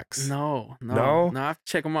productivity hacks. No, I have to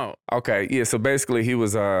check him out. Okay, yeah. So basically, he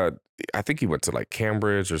was, I think he went to like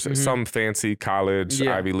Cambridge or some fancy college,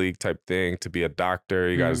 Ivy League type thing to be a doctor.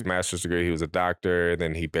 He got his master's degree. He was a doctor. And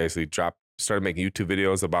then he basically started making YouTube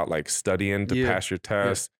videos about like studying to pass your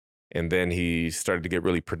test. And then he started to get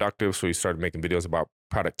really productive. So he started making videos about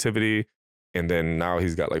productivity. And then now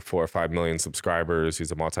he's got like 4 or 5 million subscribers.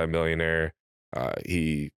 He's a multimillionaire.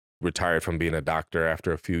 He retired from being a doctor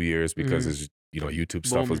after a few years because his YouTube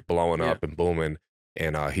stuff was blowing up and booming.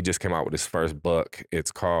 And he just came out with his first book.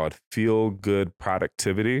 It's called Feel Good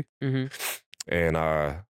Productivity.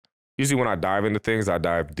 And usually when I dive into things, I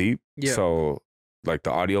dive deep. So like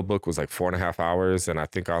the audiobook was like 4.5 hours. And I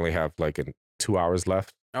think I only have like 2 hours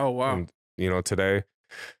left. Oh, wow. Today.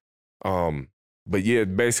 But yeah,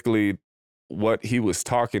 basically what he was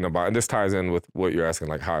talking about, and this ties in with what you're asking,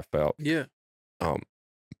 like how I felt. Yeah.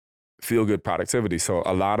 Feel good productivity. So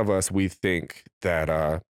a lot of us, we think that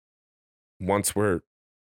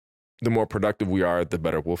the more productive we are, the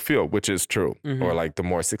better we'll feel, which is true. Or like the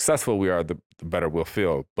more successful we are, the better we'll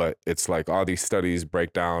feel. But it's like all these studies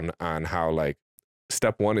break down on how like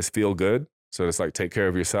step one is feel good. So it's like take care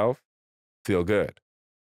of yourself, feel good.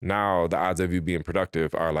 Now the odds of you being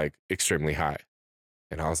productive are like extremely high.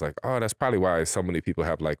 And I was like, oh, that's probably why so many people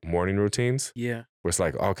have like morning routines. Yeah. Where it's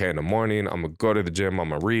like, okay, in the morning, I'm going to go to the gym. I'm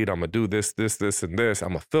going to read. I'm going to do this, this, this, and this. I'm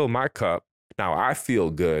going to fill my cup. Now I feel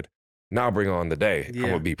good. Now bring on the day. I'm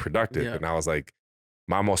going to be productive. Yeah. And I was like,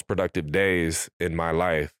 my most productive days in my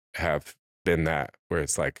life have been that, where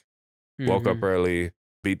it's like, woke up early,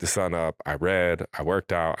 beat the sun up. I read, I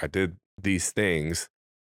worked out, I did these things.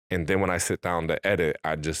 And then when I sit down to edit,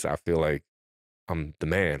 I feel like I'm the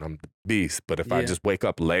man, I'm the beast. But if I just wake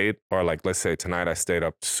up late, or like, let's say tonight I stayed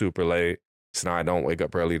up super late, so now I don't wake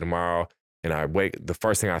up early tomorrow, and the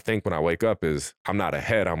first thing I think when I wake up is I'm not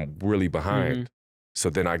ahead, I'm really behind. So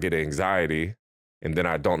then I get anxiety, and then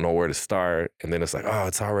I don't know where to start, and then it's like, oh,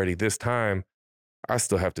 it's already this time. I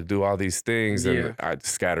still have to do all these things, Yeah. and I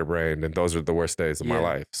scatterbrained, and those are the worst days of my Yeah.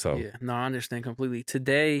 life. So Yeah. No, I understand completely.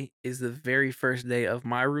 Today is the very first day of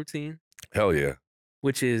my routine, hell yeah,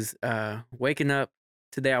 which is waking up.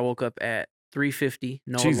 Today I woke up at 3:50.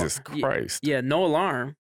 No alarm. Jesus Christ. Yeah, no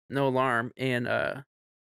alarm. No alarm. And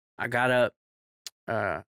I got up.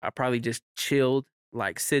 I probably just chilled,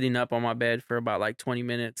 like sitting up on my bed for about like 20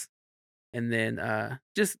 minutes. And then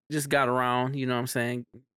just got around, you know what I'm saying,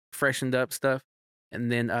 freshened up stuff. And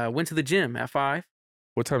then went to the gym at 5.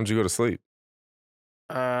 What time did you go to sleep?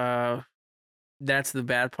 That's the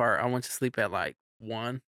bad part. I went to sleep at like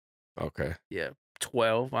 1. Okay. Yeah,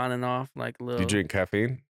 12 on and off, like a Do you little. drink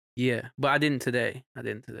caffeine? Yeah, but I didn't today.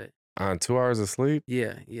 On 2 hours of sleep?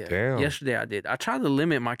 Yeah, yeah. Damn. Yesterday I did. I try to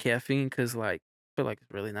limit my caffeine because like I feel like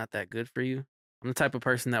it's really not that good for you. I'm the type of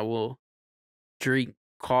person that will drink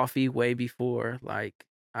coffee way before like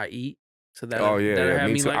I eat. So Oh yeah, that'll yeah, have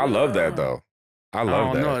me me too. like, I love that "Ugh." though. I I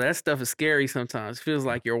love don't know. that. That stuff is scary sometimes. Feels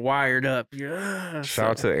like you're wired up. Yeah. Shout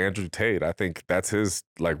out to Andrew Tate. I think that's his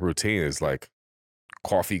like routine is like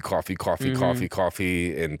coffee, coffee, coffee, Mhm. coffee,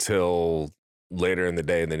 coffee until later in the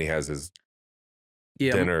day, and then he has his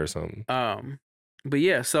Yeah. dinner or something. But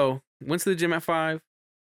yeah, so went to the gym at 5,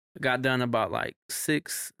 got done about like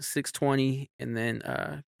 6:20, and then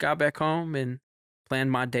got back home and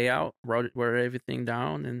planned my day out, wrote everything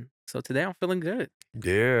down, and so today I'm feeling good.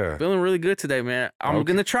 Yeah. Feeling really good today, man. I'm Okay.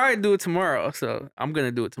 gonna try to do it tomorrow, so I'm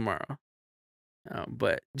gonna do it tomorrow.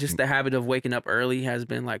 But just the habit of waking up early has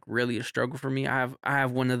been like really a struggle for me. I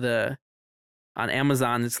have one of the on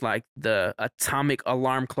Amazon. It's like the atomic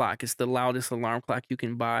alarm clock. It's the loudest alarm clock you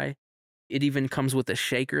can buy. It even comes with a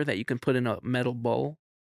shaker that you can put in a metal bowl.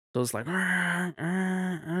 So it's like,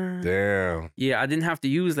 Damn. yeah, I didn't have to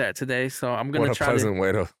use that today, so I'm gonna What a try pleasant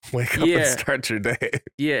way to wake up Yeah. and start your day.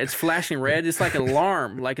 Yeah, it's flashing red. It's like an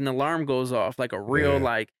alarm, like an alarm goes off, like a real Yeah.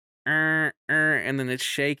 like, and then it's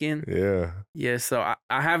shaking. Yeah. Yeah, so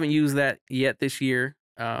I haven't used that yet this year.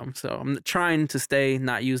 So I'm trying to stay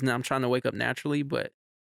not using it. I'm trying to wake up naturally, but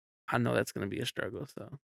I know that's gonna be a struggle.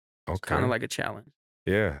 So it's kind Okay. of like a challenge.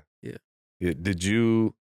 Yeah. Yeah.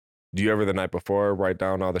 Do you ever the night before write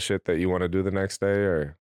down all the shit that you want to do the next day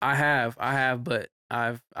or? I have, but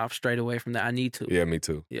I've strayed away from that. I need to. Yeah, me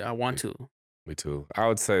too. Yeah, I want to. Me too. I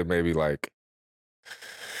would say maybe like,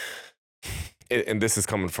 and this is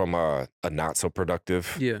coming from a not so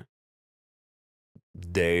productive Yeah.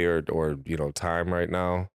 day or time right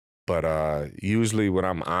now. But usually when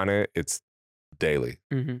I'm on it, it's daily.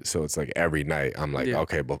 Mm-hmm. So it's like every night I'm like, Yeah.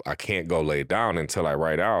 okay, but I can't go lay down until I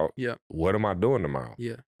write out. Yeah. What am I doing tomorrow?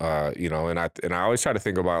 Yeah. And I always try to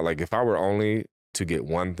think about like if I were only to get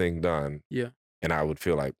one thing done. Yeah. And I would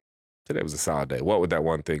feel like today was a solid day. What would that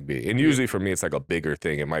one thing be? And Yeah. usually for me, it's like a bigger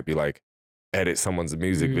thing. It might be like edit someone's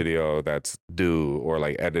music Mhm. video that's due, or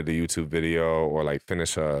like edit a YouTube video, or like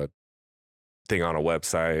finish a thing on a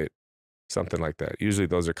website, something like that. Usually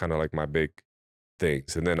those are kind of like my big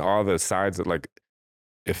things. And then all the sides that like,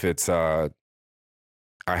 if it's I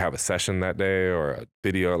have a session that day or a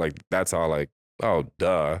video, like that's all like, oh,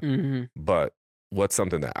 duh. Mm-hmm. But what's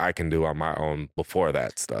something that I can do on my own before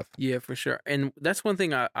that stuff? Yeah, for sure. And that's one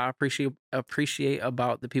thing I appreciate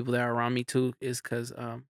about the people that are around me too, is because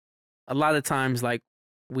a lot of times like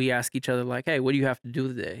we ask each other like, hey, what do you have to do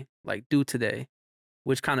today? Like do today,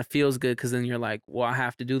 which kind of feels good because then you're like, well, I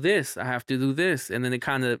have to do this, I have to do this, and then it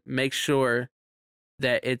kind of makes sure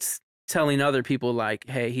that it's telling other people like,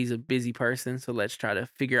 hey, he's a busy person, so let's try to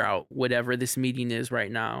figure out whatever this meeting is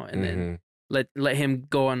right now, and then let him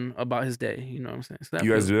go on about his day. You know what I'm saying? So that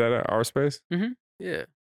You guys feels- do that at Our Space? yeah.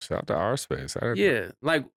 Shout out to Our Space. I didn't Yeah,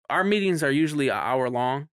 like our meetings are usually an hour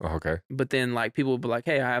long, Oh, okay. but then like people will be like,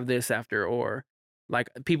 "Hey, I have this after," or like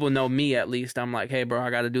people know me at least. I'm like, "Hey, bro, I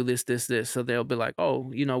got to do this, this, this." So they'll be like, "Oh,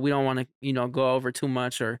 we don't want to, go over too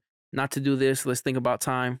much or not to do this. Let's think about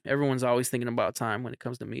time." Everyone's always thinking about time when it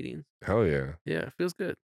comes to meetings. Hell yeah. Yeah, it feels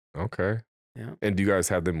good. Okay. Yeah. And do you guys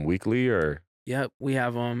have them weekly or? Yep, we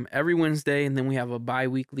have every Wednesday, and then we have a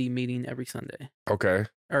bi-weekly meeting every Sunday. Okay.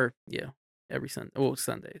 Or every Sunday. Well,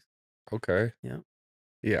 Sundays. Okay. Yeah.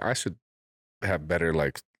 Yeah, I should have better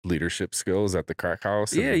like leadership skills at the crack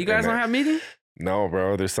house. Yeah, you guys don't have meetings? No,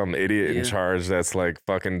 bro. There's some idiot in Yeah. charge that's like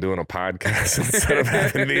fucking doing a podcast instead of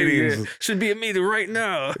having meetings. Yeah. Should be a meeting right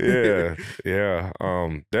now. Yeah.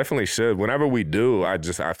 Definitely should. Whenever we do, I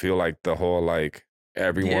feel like the whole like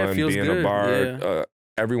everyone feels being good, a bar, yeah.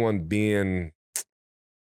 everyone being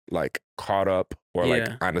like caught up or like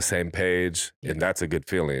Yeah. on the same page, Yeah. and that's a good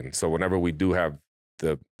feeling. So whenever we do have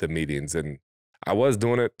the meetings, and I was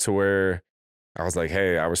doing it to where I was like,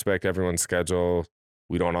 hey, I respect everyone's schedule.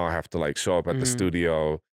 We don't all have to like show up at the Mhm.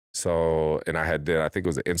 studio. So, and I think it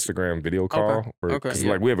was an Instagram video Okay. call Okay. because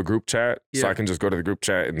Yeah. like we have a group chat. So Yeah. I can just go to the group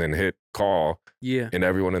chat and then hit call Yeah. and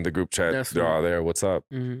everyone in the group chat, That's they're sweet. all there. What's up?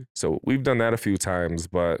 Mhm. So we've done that a few times,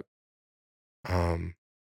 but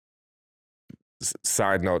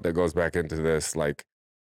side note that goes back into this, like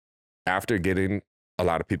after getting a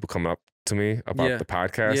lot of people coming up to me about Yeah. the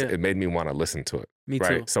podcast, Yeah. it made me want to listen to it. Me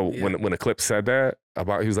Right. too. So Yeah. when a clip said that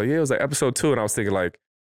about, he was like, yeah, it was like episode 2. And I was thinking like,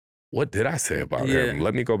 what did I say about him? Yeah.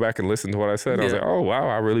 Let me go back and listen to what I said. I was Yeah. like, oh wow,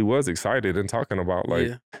 I really was excited and talking about like,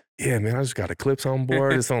 Yeah. yeah, man, I just got the clips on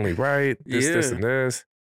board. It's only right. This, Yeah. and this.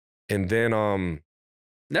 And then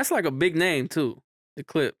That's like a big name too. The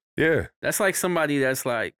clip. yeah. That's like somebody that's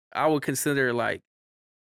like I would consider like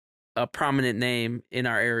a prominent name in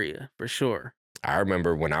our area for sure. I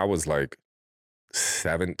remember when I was like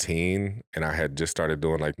 17 and I had just started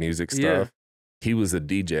doing like music Yeah. stuff, he was a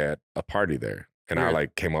DJ at a party there. And I Yeah.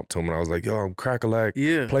 like came up to him and I was like, yo, I'm Crack-a-Lack,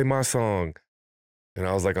 Yeah. play my song. And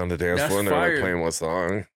I was like on the dance That's floor and they were like fire. playing what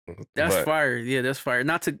song. That's But fire. Yeah, that's fire.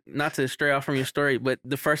 Not to stray off from your story, but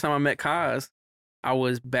the first time I met Kaz, I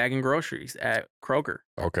was bagging groceries at Kroger,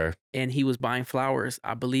 okay. and he was buying flowers,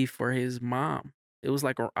 I believe, for his mom. It was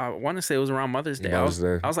like I want to say it was around Mother's Day. Mother's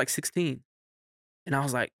Day. I was like 16, and I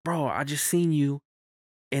was like, bro, I just seen you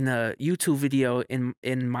in a YouTube video in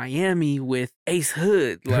Miami with Ace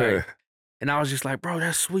Hood, like. And I was just like, bro,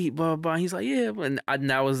 that's sweet, blah, blah. He's like, yeah. And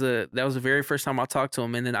that was the very first time I talked to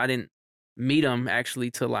him. And then I didn't meet him actually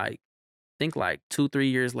till like, I think like 2-3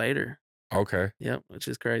 years later. Okay. Yep, which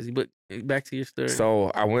is crazy. But back to your story. So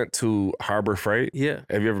I went to Harbor Freight. Yeah.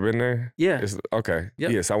 Have you ever been there? Yeah. Okay.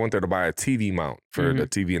 Yep. Yes, I went there to buy a TV mount for the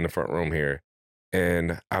TV in the front room here.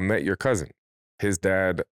 And I met your cousin. His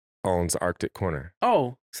dad owns Arctic Corner.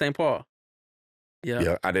 Oh, St. Paul. Yeah.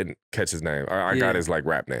 Yeah, I didn't catch his name. I got his like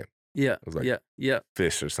rap name. Yeah. It was like yeah.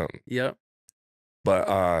 Fish or something. Yep.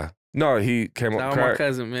 But no, he came Shout up. out my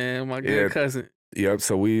cousin, man. My good cousin. Yep.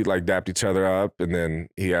 So we like dapped each other up, and then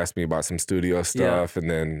he asked me about some studio stuff, and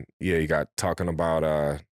then he got talking about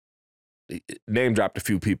name dropped a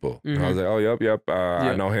few people. And I was like, oh yep.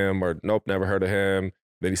 I know him, or nope, never heard of him.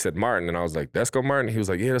 Then he said Martin, and I was like, Desco Martin. He was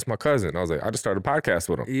like, yeah, that's my cousin. I was like, I just started a podcast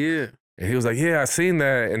with him. Yeah. And he was like, yeah, I seen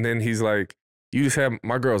that. And then he's like, you just had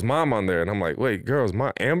my girl's mom on there, and I'm like, wait, girl's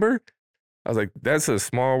mom, Amber? I was like, that's a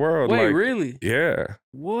small world. Wait, like, really? Yeah.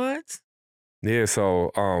 What? Yeah.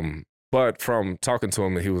 So, but from talking to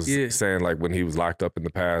him, he was Yeah. saying like when he was locked up in the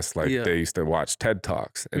past, like Yeah. they used to watch TED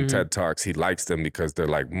Talks, and TED Talks, he likes them because they're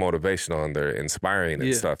like motivational and they're inspiring and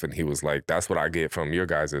Yeah. stuff. And he was like, that's what I get from your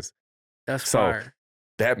guys's. That's So fire.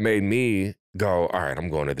 that made me go, all right, I'm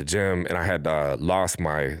going to the gym. And I had lost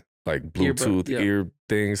my like Bluetooth yeah. ear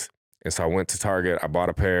things. And so I went to Target, I bought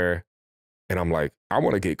a pair, and I'm like, I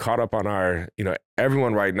want to get caught up on our,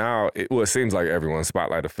 everyone right now, it seems like everyone's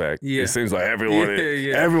Spotlight Effect. Yeah. It seems like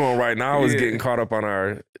everyone right now is getting caught up on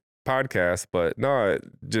our podcast. But no,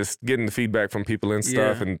 just getting the feedback from people and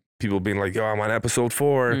stuff, Yeah. and people being like, yo, I'm on episode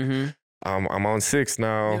 4. Mhm. I'm on 6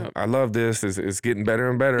 now. Yep. I love this. It's getting better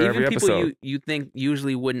and better Even every people episode. you think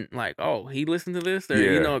usually wouldn't like, oh, he listened to this, or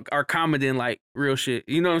Yeah. are commenting like real shit.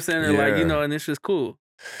 You know what I'm saying? And like, Yeah. and it's just cool.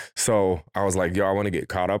 So I was like, yo, I want to get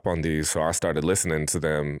caught up on these. So I started listening to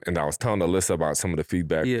them, and I was telling Alyssa about some of the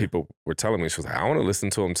feedback Yeah. people were telling me. She was like, I want to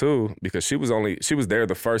listen to them too, because she was there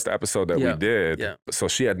the first episode that we Yeah. did. Yeah. So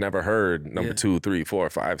she had never heard number Yeah. 2, 3,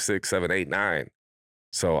 4, 5, 6, 7, 8, 9.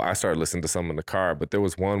 So I started listening to some in the car, but there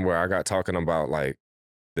was one where I got talking about like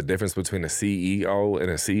the difference between a CEO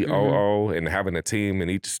and a COO, and having a team,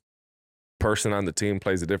 and each person on the team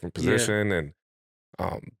plays a different position. And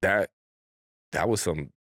that was some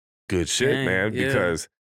good shit, Dang, man, yeah. because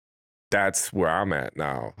that's where I'm at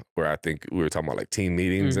now, where I think we were talking about like team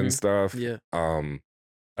meetings and stuff. Yeah.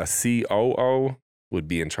 A COO would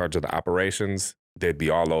be in charge of the operations. They'd be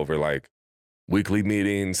all over like weekly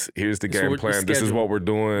meetings. Here's the So game the plan. This is schedule. what we're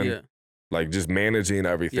doing. Yeah. Like just managing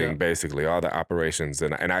everything, Yeah. basically, all the operations.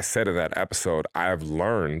 And I said in that episode, I've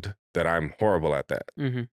learned that I'm horrible at that,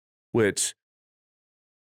 Mm-hmm. which,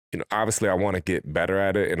 obviously I want to get better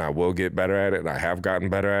at it, and I will get better at it, and I have gotten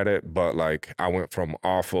better at it. But like I went from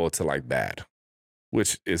awful to like bad,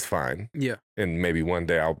 which is fine. Yeah. And maybe one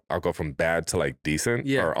day I'll go from bad to like decent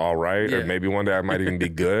Yeah. or all right. Yeah. Or maybe one day I might even be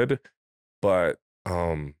good. But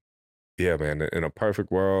yeah, man, in a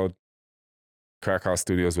perfect world, Crack House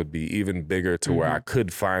Studios would be even bigger to where I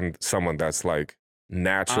could find someone that's like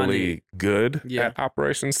naturally good Yeah. at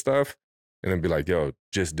operation stuff, and then be like, yo,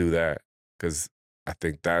 just do that. Because I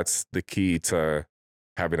think that's the key to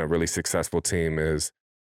having a really successful team is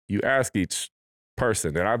you ask each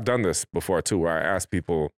person, and I've done this before too, where I ask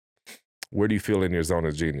people, where do you feel in your zone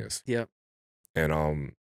of genius? Yep.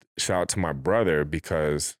 And shout out to my brother,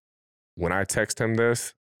 because when I text him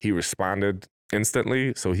this, he responded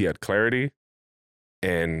instantly, so he had clarity,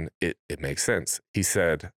 and it makes sense. He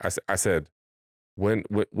said, I said, when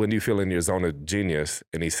do you feel in your zone of genius?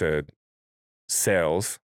 And he said,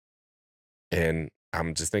 sales. And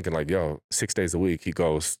I'm just thinking like, yo, 6 days a week he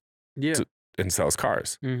goes Yeah. and sells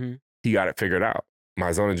cars. Mm-hmm. He got it figured out.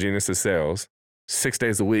 My zone of genius is sales. 6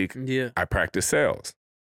 days a week, Yeah. I practice sales.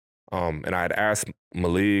 And I had asked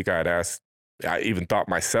Malik, I even thought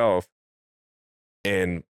myself,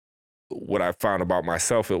 and what I found about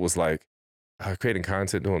myself, it was like, creating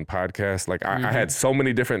content, doing podcasts. Like I had so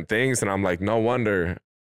many different things, and I'm like, no wonder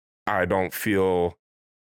I don't feel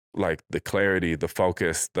like the clarity, the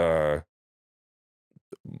focus, the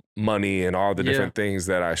money, and all the different things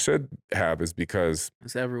that I should have, is because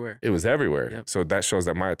It's everywhere. it was everywhere. Yep. So that shows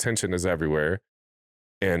that my attention is everywhere.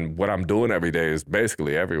 And what I'm doing every day is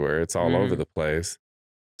basically everywhere. It's all over the place.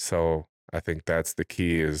 So I think that's the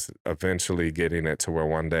key, is eventually getting it to where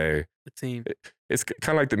one day, The team. it's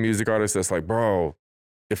kind of like the music artist that's like, bro,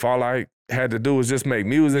 if all I had to do was just make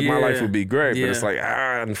music, my life would be great. But it's like,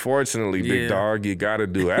 unfortunately, big dog, you got to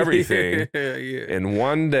do everything. And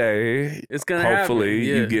one day, it's gonna hopefully,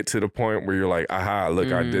 happen. you get to the point where you're like, aha,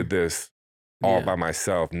 look, I did this all by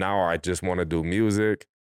myself. Now I just want to do music,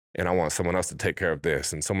 and I want someone else to take care of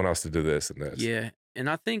this, and someone else to do this and this. Yeah. And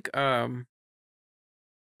I think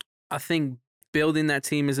building that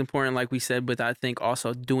team is important, like we said, but I think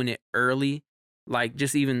also doing it early, like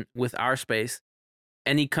just even with our space,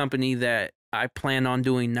 any company that I plan on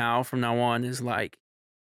doing now from now on is like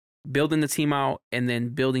building the team out and then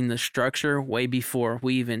building the structure way before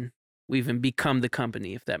we even become the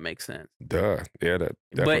company, if that makes sense. Duh. Yeah, that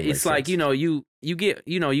definitely But makes it's like, sense. you get,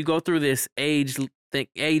 you go through this age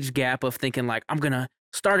gap of thinking like, I'm going to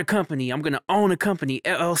start a company, I'm going to own a company,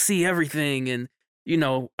 LLC, everything. And,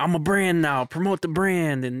 I'm a brand now, promote the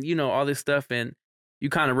brand and, all this stuff. And you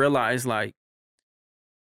kind of realize like,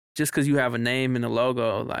 just because you have a name and a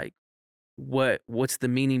logo, like what's the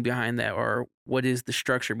meaning behind that, or what is the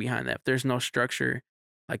structure behind that? If there's no structure,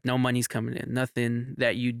 like no money's coming in, nothing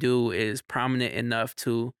that you do is prominent enough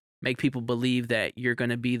to make people believe that you're going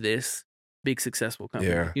to be this big successful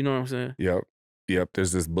company. Yeah. You know what I'm saying? Yep.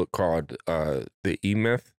 There's this book called The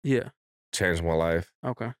E-Myth. Yeah. Changed my life.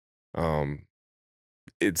 Okay.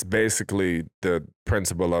 It's basically, the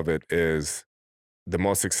principle of it is, the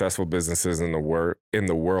most successful businesses in the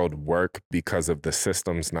world work because of the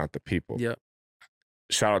systems, not the people. Yeah.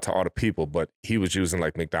 Shout out to all the people, but he was using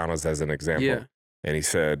like McDonald's as an example. Yeah. And he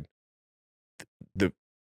said, the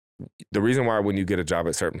reason why when you get a job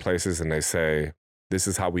at certain places and they say, this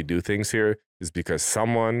is how we do things here, is because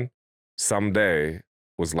someone someday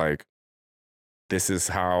was like, this is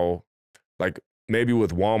how, like maybe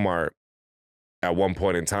with Walmart, at one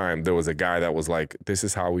point in time, there was a guy that was like, this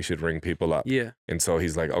is how we should ring people up. Yeah. And so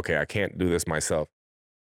he's like, okay, I can't do this myself.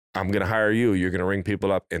 I'm going to hire you. You're going to ring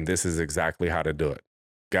people up, and this is exactly how to do it.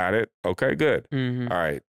 Got it? Okay, good. Mm-hmm. All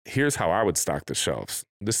right. Here's how I would stock the shelves.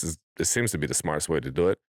 This seems to be the smartest way to do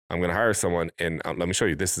it. I'm going to hire someone, and let me show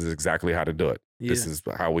you. This is exactly how to do it. Yeah. This is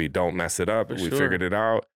how we don't mess it up. For We sure. figured it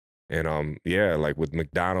out. And like with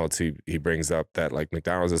McDonald's, he brings up that like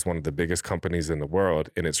McDonald's is one of the biggest companies in the world,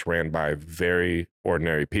 and it's ran by very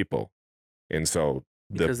ordinary people. And so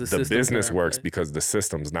the business works because the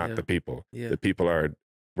system's not the people. Yeah. The people are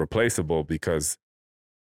replaceable because,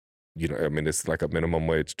 it's like a minimum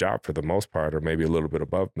wage job for the most part, or maybe a little bit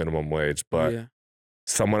above minimum wage. But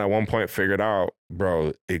someone at one point figured out,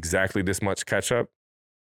 bro, exactly this much ketchup.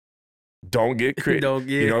 Don't get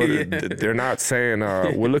creative. They're not saying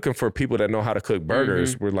we're looking for people that know how to cook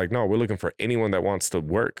burgers. We're like, no, we're looking for anyone that wants to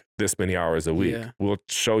work this many hours a week. Yeah. We'll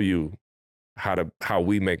show you how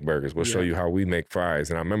we make burgers. We'll show you how we make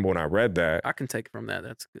fries. And I remember when I read that, I can take it from that.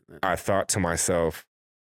 That's good. I thought to myself,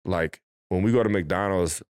 like, when we go to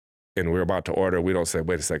McDonald's and we're about to order, we don't say,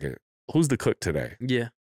 wait a second, who's the cook today? Yeah.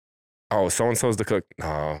 Oh, so-and-so's the cook.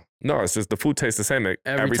 No, it's just the food tastes the same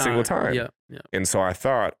every single time. Yeah. And so I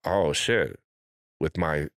thought, oh shit, with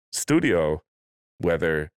my studio,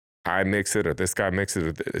 whether I mix it or this guy mix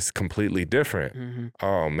it, it's completely different. Mm-hmm.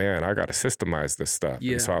 Oh man, I got to systemize this stuff.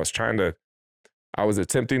 Yeah. And so I was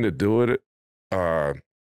attempting to do it a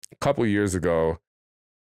couple years ago,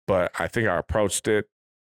 but I think I approached it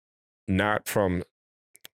not that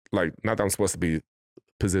I'm supposed to be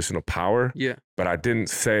position of power. Yeah. But I didn't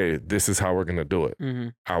say, this is how we're going to do it. Mm-hmm.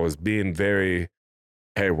 I was being very,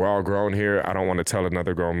 hey, we're all grown here. I don't want to tell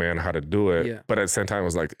another grown man how to do it. Yeah. But at the same time,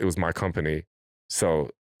 it was my company.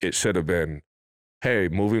 So it should have been, hey,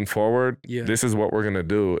 moving forward, Yeah. this is what we're gonna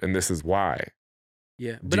do, and this is why.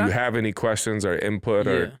 Yeah. Do you have any questions or input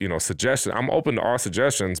or suggestions? I'm open to all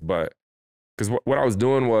suggestions, but because what I was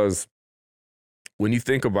doing was, when you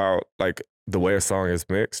think about like the way a song is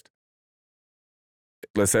mixed,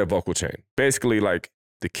 let's say a vocal chain, basically like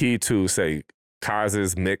the key to say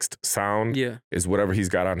Kaz's mixed sound is whatever he's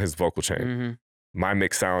got on his vocal chain. Mm-hmm. My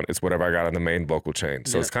mixed sound is whatever I got on the main vocal chain.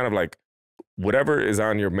 So Yeah. it's kind of like whatever is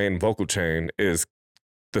on your main vocal chain is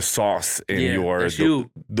the sauce in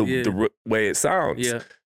the way it sounds. Yeah.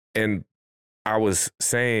 And I was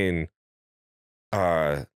saying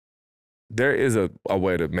there is a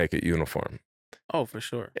way to make it uniform. Oh, for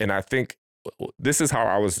sure. And I think this is how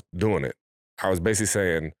I was doing it. I was basically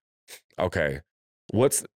saying, okay,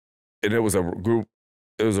 and it was a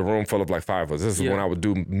room full of like 5 of us. This is when I would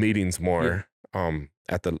do meetings more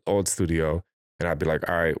at the old studio. And I'd be like,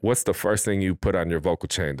 all right, what's the first thing you put on your vocal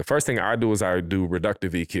chain? The first thing I do is I do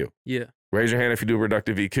reductive EQ. Yeah. Raise your hand if you do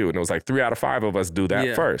reductive EQ. And it was like 3 out of 5 of us do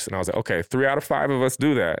that first. And I was like, okay, 3 out of 5 of us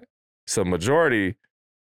do that. So majority,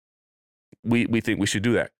 we think we should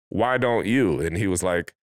do that. Why don't you? And he was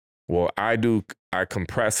like, well, I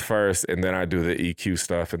compress first and then I do the EQ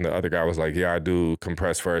stuff. And the other guy was like, yeah, I do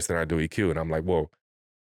compress first, then I do EQ. And I'm like, well,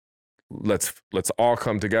 let's all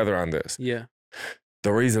come together on this. Yeah.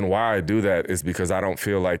 The reason why I do that is because I don't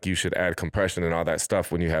feel like you should add compression and all that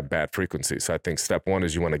stuff when you have bad frequencies. So I think step 1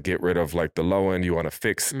 is you want to get rid of like the low end. You want to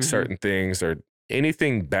fix certain things or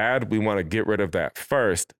anything bad. We want to get rid of that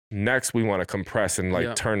first. Next, we want to compress and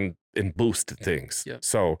like turn and boost things. Yeah.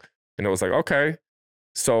 So, and it was like, okay.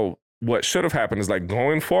 So what should have happened is like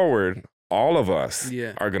going forward, all of us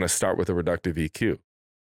are going to start with a reductive EQ.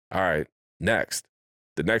 All right. Next,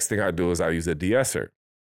 the next thing I do is I use a de-esser.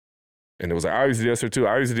 And it was like, I use a de-esser too.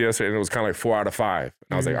 I use a de-esser. And it was kind of like 4 out of 5. And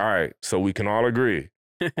I was like, all right, so we can all agree.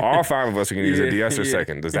 All 5 of us are going to use a de-esser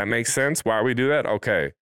second. Does that make sense? Why we do that?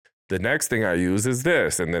 Okay. The next thing I use is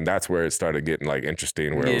this. And then that's where it started getting like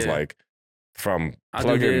interesting, where it was like from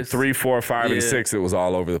plugging 3, 4, 5, and 6, it was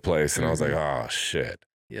all over the place. And I was like, oh, shit.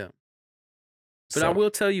 Yeah. But I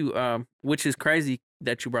will tell you, which is crazy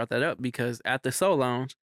that you brought that up, because at the Soul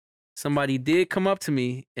Lounge, somebody did come up to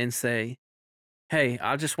me and say, hey,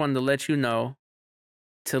 I just wanted to let you know,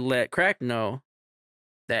 to let Crack know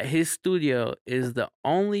that his studio is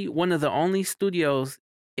one of the only studios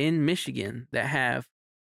in Michigan that have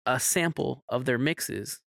a sample of their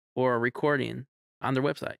mixes or a recording on their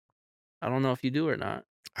website. I don't know if you do or not.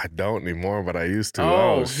 I don't anymore, but I used to.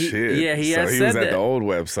 Oh, shit. Yeah, he so has he said was at that. the old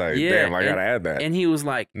website. Yeah, Damn, I got to add that. And he was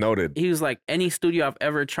like, noted. He was like, any studio I've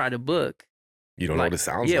ever tried to book. You don't know what it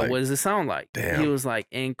sounds like? Yeah, what does it sound like? Damn. He was like,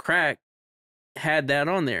 and Crack had that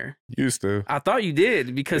on there. Used to. I thought you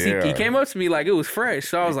did, because he came up to me like it was fresh.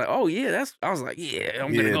 So I was like, oh yeah, I was like, yeah,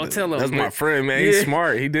 I'm gonna go tell him. That's my friend, man. He's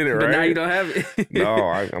smart. He did it right. But now you don't have it. No,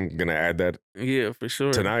 I'm gonna add that. Yeah, for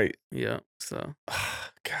sure. Tonight. Yeah. So.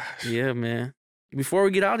 Gosh. Yeah, man. Before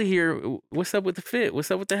we get out of here, what's up with the fit? What's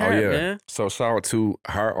up with the hat, man? So shout out to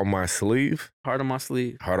Heart on My Sleeve. Heart on My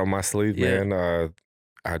Sleeve. Heart on My Sleeve, man.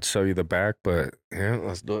 I'd show you the back, but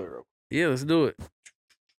let's do it. Yeah, let's do it.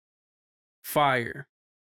 Fire.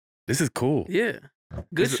 This is cool. Yeah.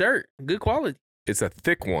 Good shirt. Good quality. It's a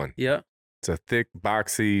thick one. Yeah. It's a thick,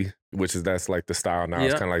 boxy, that's like the style now.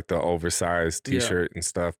 It's kind of like the oversized t-shirt and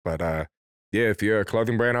stuff. But if you're a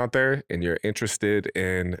clothing brand out there and you're interested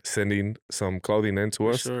in sending some clothing in to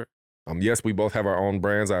us, sure. Yes, we both have our own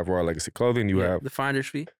brands. I have Royal Legacy Clothing. You have the Finder's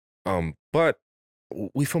Fee. But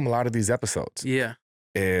we film a lot of these episodes. Yeah.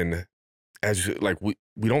 And as you, like we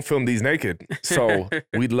don't film these naked, so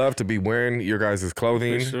we'd love to be wearing your guys'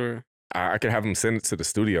 clothing. For sure. I could have them send it to the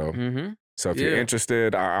studio. Mm-hmm. So if you're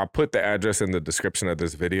interested, I'll put the address in the description of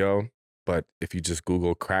this video. But if you just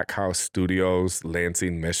Google Crack House Studios,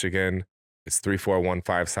 Lansing, Michigan, it's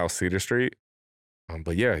 3415 South Cedar Street.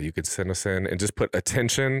 But yeah, you could send us in and just put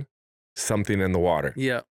attention, something in the water.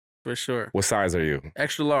 Yeah, for sure. What size are you?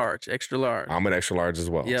 Extra large. Extra large. I'm an extra large as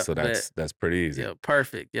well. Yep, so that's pretty easy. Yeah,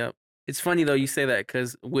 perfect. Yep. It's funny though you say that,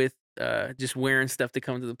 because with just wearing stuff to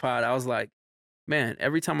come to the pod, I was like, man,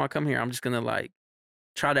 every time I come here, I'm just gonna like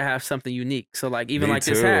try to have something unique. So like even Me like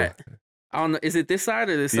too. this hat. I don't know, is it this side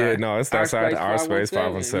or this side? Yeah, no, it's that side. Our space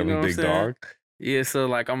 517, you know big dog. Yeah, so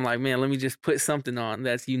like I'm like, man, let me just put something on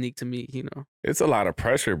that's unique to me, It's a lot of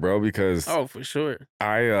pressure, bro, because for sure.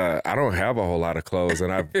 I don't have a whole lot of clothes,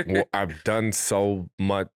 and I've done so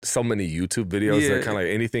many YouTube videos that kind of like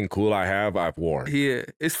anything cool I have, I've worn. Yeah,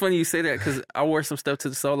 it's funny you say that, because I wore some stuff to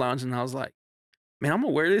the Soul Lounge and I was like, man, I'm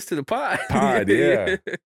gonna wear this to the pod. Yeah.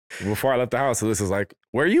 Before I left the house, Alyssa's like,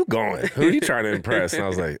 "Where are you going? Who are you trying to impress?" And I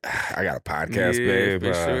was like, "I got a podcast, Yeah, babe.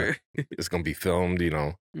 for sure. It's gonna be filmed,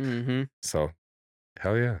 Mm-hmm. So,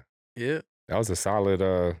 hell yeah, Yeah. that was a solid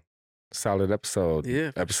episode.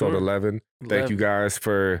 Yeah, for Episode sure. 11. Thank you 11. guys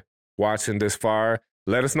for watching this far.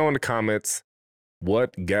 Let us know in the comments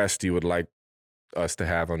what guest you would like us to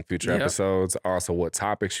have on future Yep. episodes. Also, what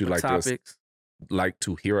topics you'd What topics? like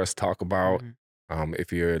to hear us talk about. Mhm.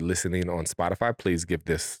 If you're listening on Spotify, please give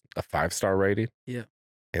this a 5-star rating. Yeah.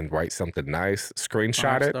 And write something nice.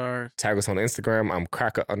 Screenshot 5 it. stars. Tag us on Instagram. I'm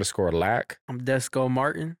Cracker_Lack. I'm Desco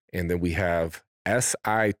Martin. And then we have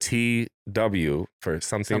SITW for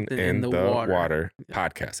something in the water Yeah.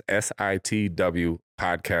 podcast. SITW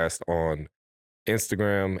podcast on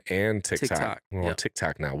Instagram and TikTok. We're on Yep.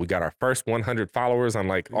 TikTok now. We got our first 100 followers on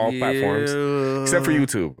like all platforms except for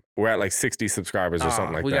YouTube. We're at like 60 subscribers or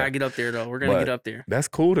something like we that. gotta get up there though. We're gonna But get up there. That's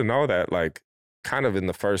cool to know that, like, kind of in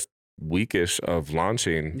the first weekish of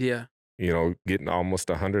launching, Yeah. getting almost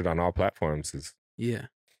 100 on all platforms is Yeah.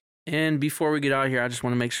 And before we get out of here, I just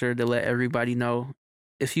want to make sure to let everybody know,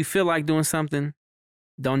 if you feel like doing something,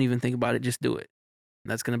 don't even think about it. Just do it.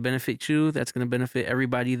 That's going to benefit you. That's going to benefit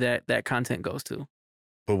everybody that content goes to.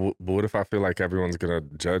 But what if I feel like everyone's gonna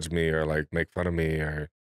judge me or like make fun of me or?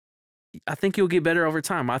 I think you'll get better over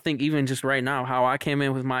time. I think even just right now, how I came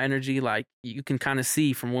in with my energy, like you can kind of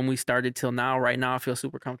see from when we started till now. Right now, I feel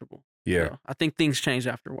super comfortable. Yeah. So I think things change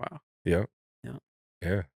after a while. Yeah. Yeah.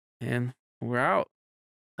 Yeah. And we're out.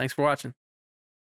 Thanks for watching.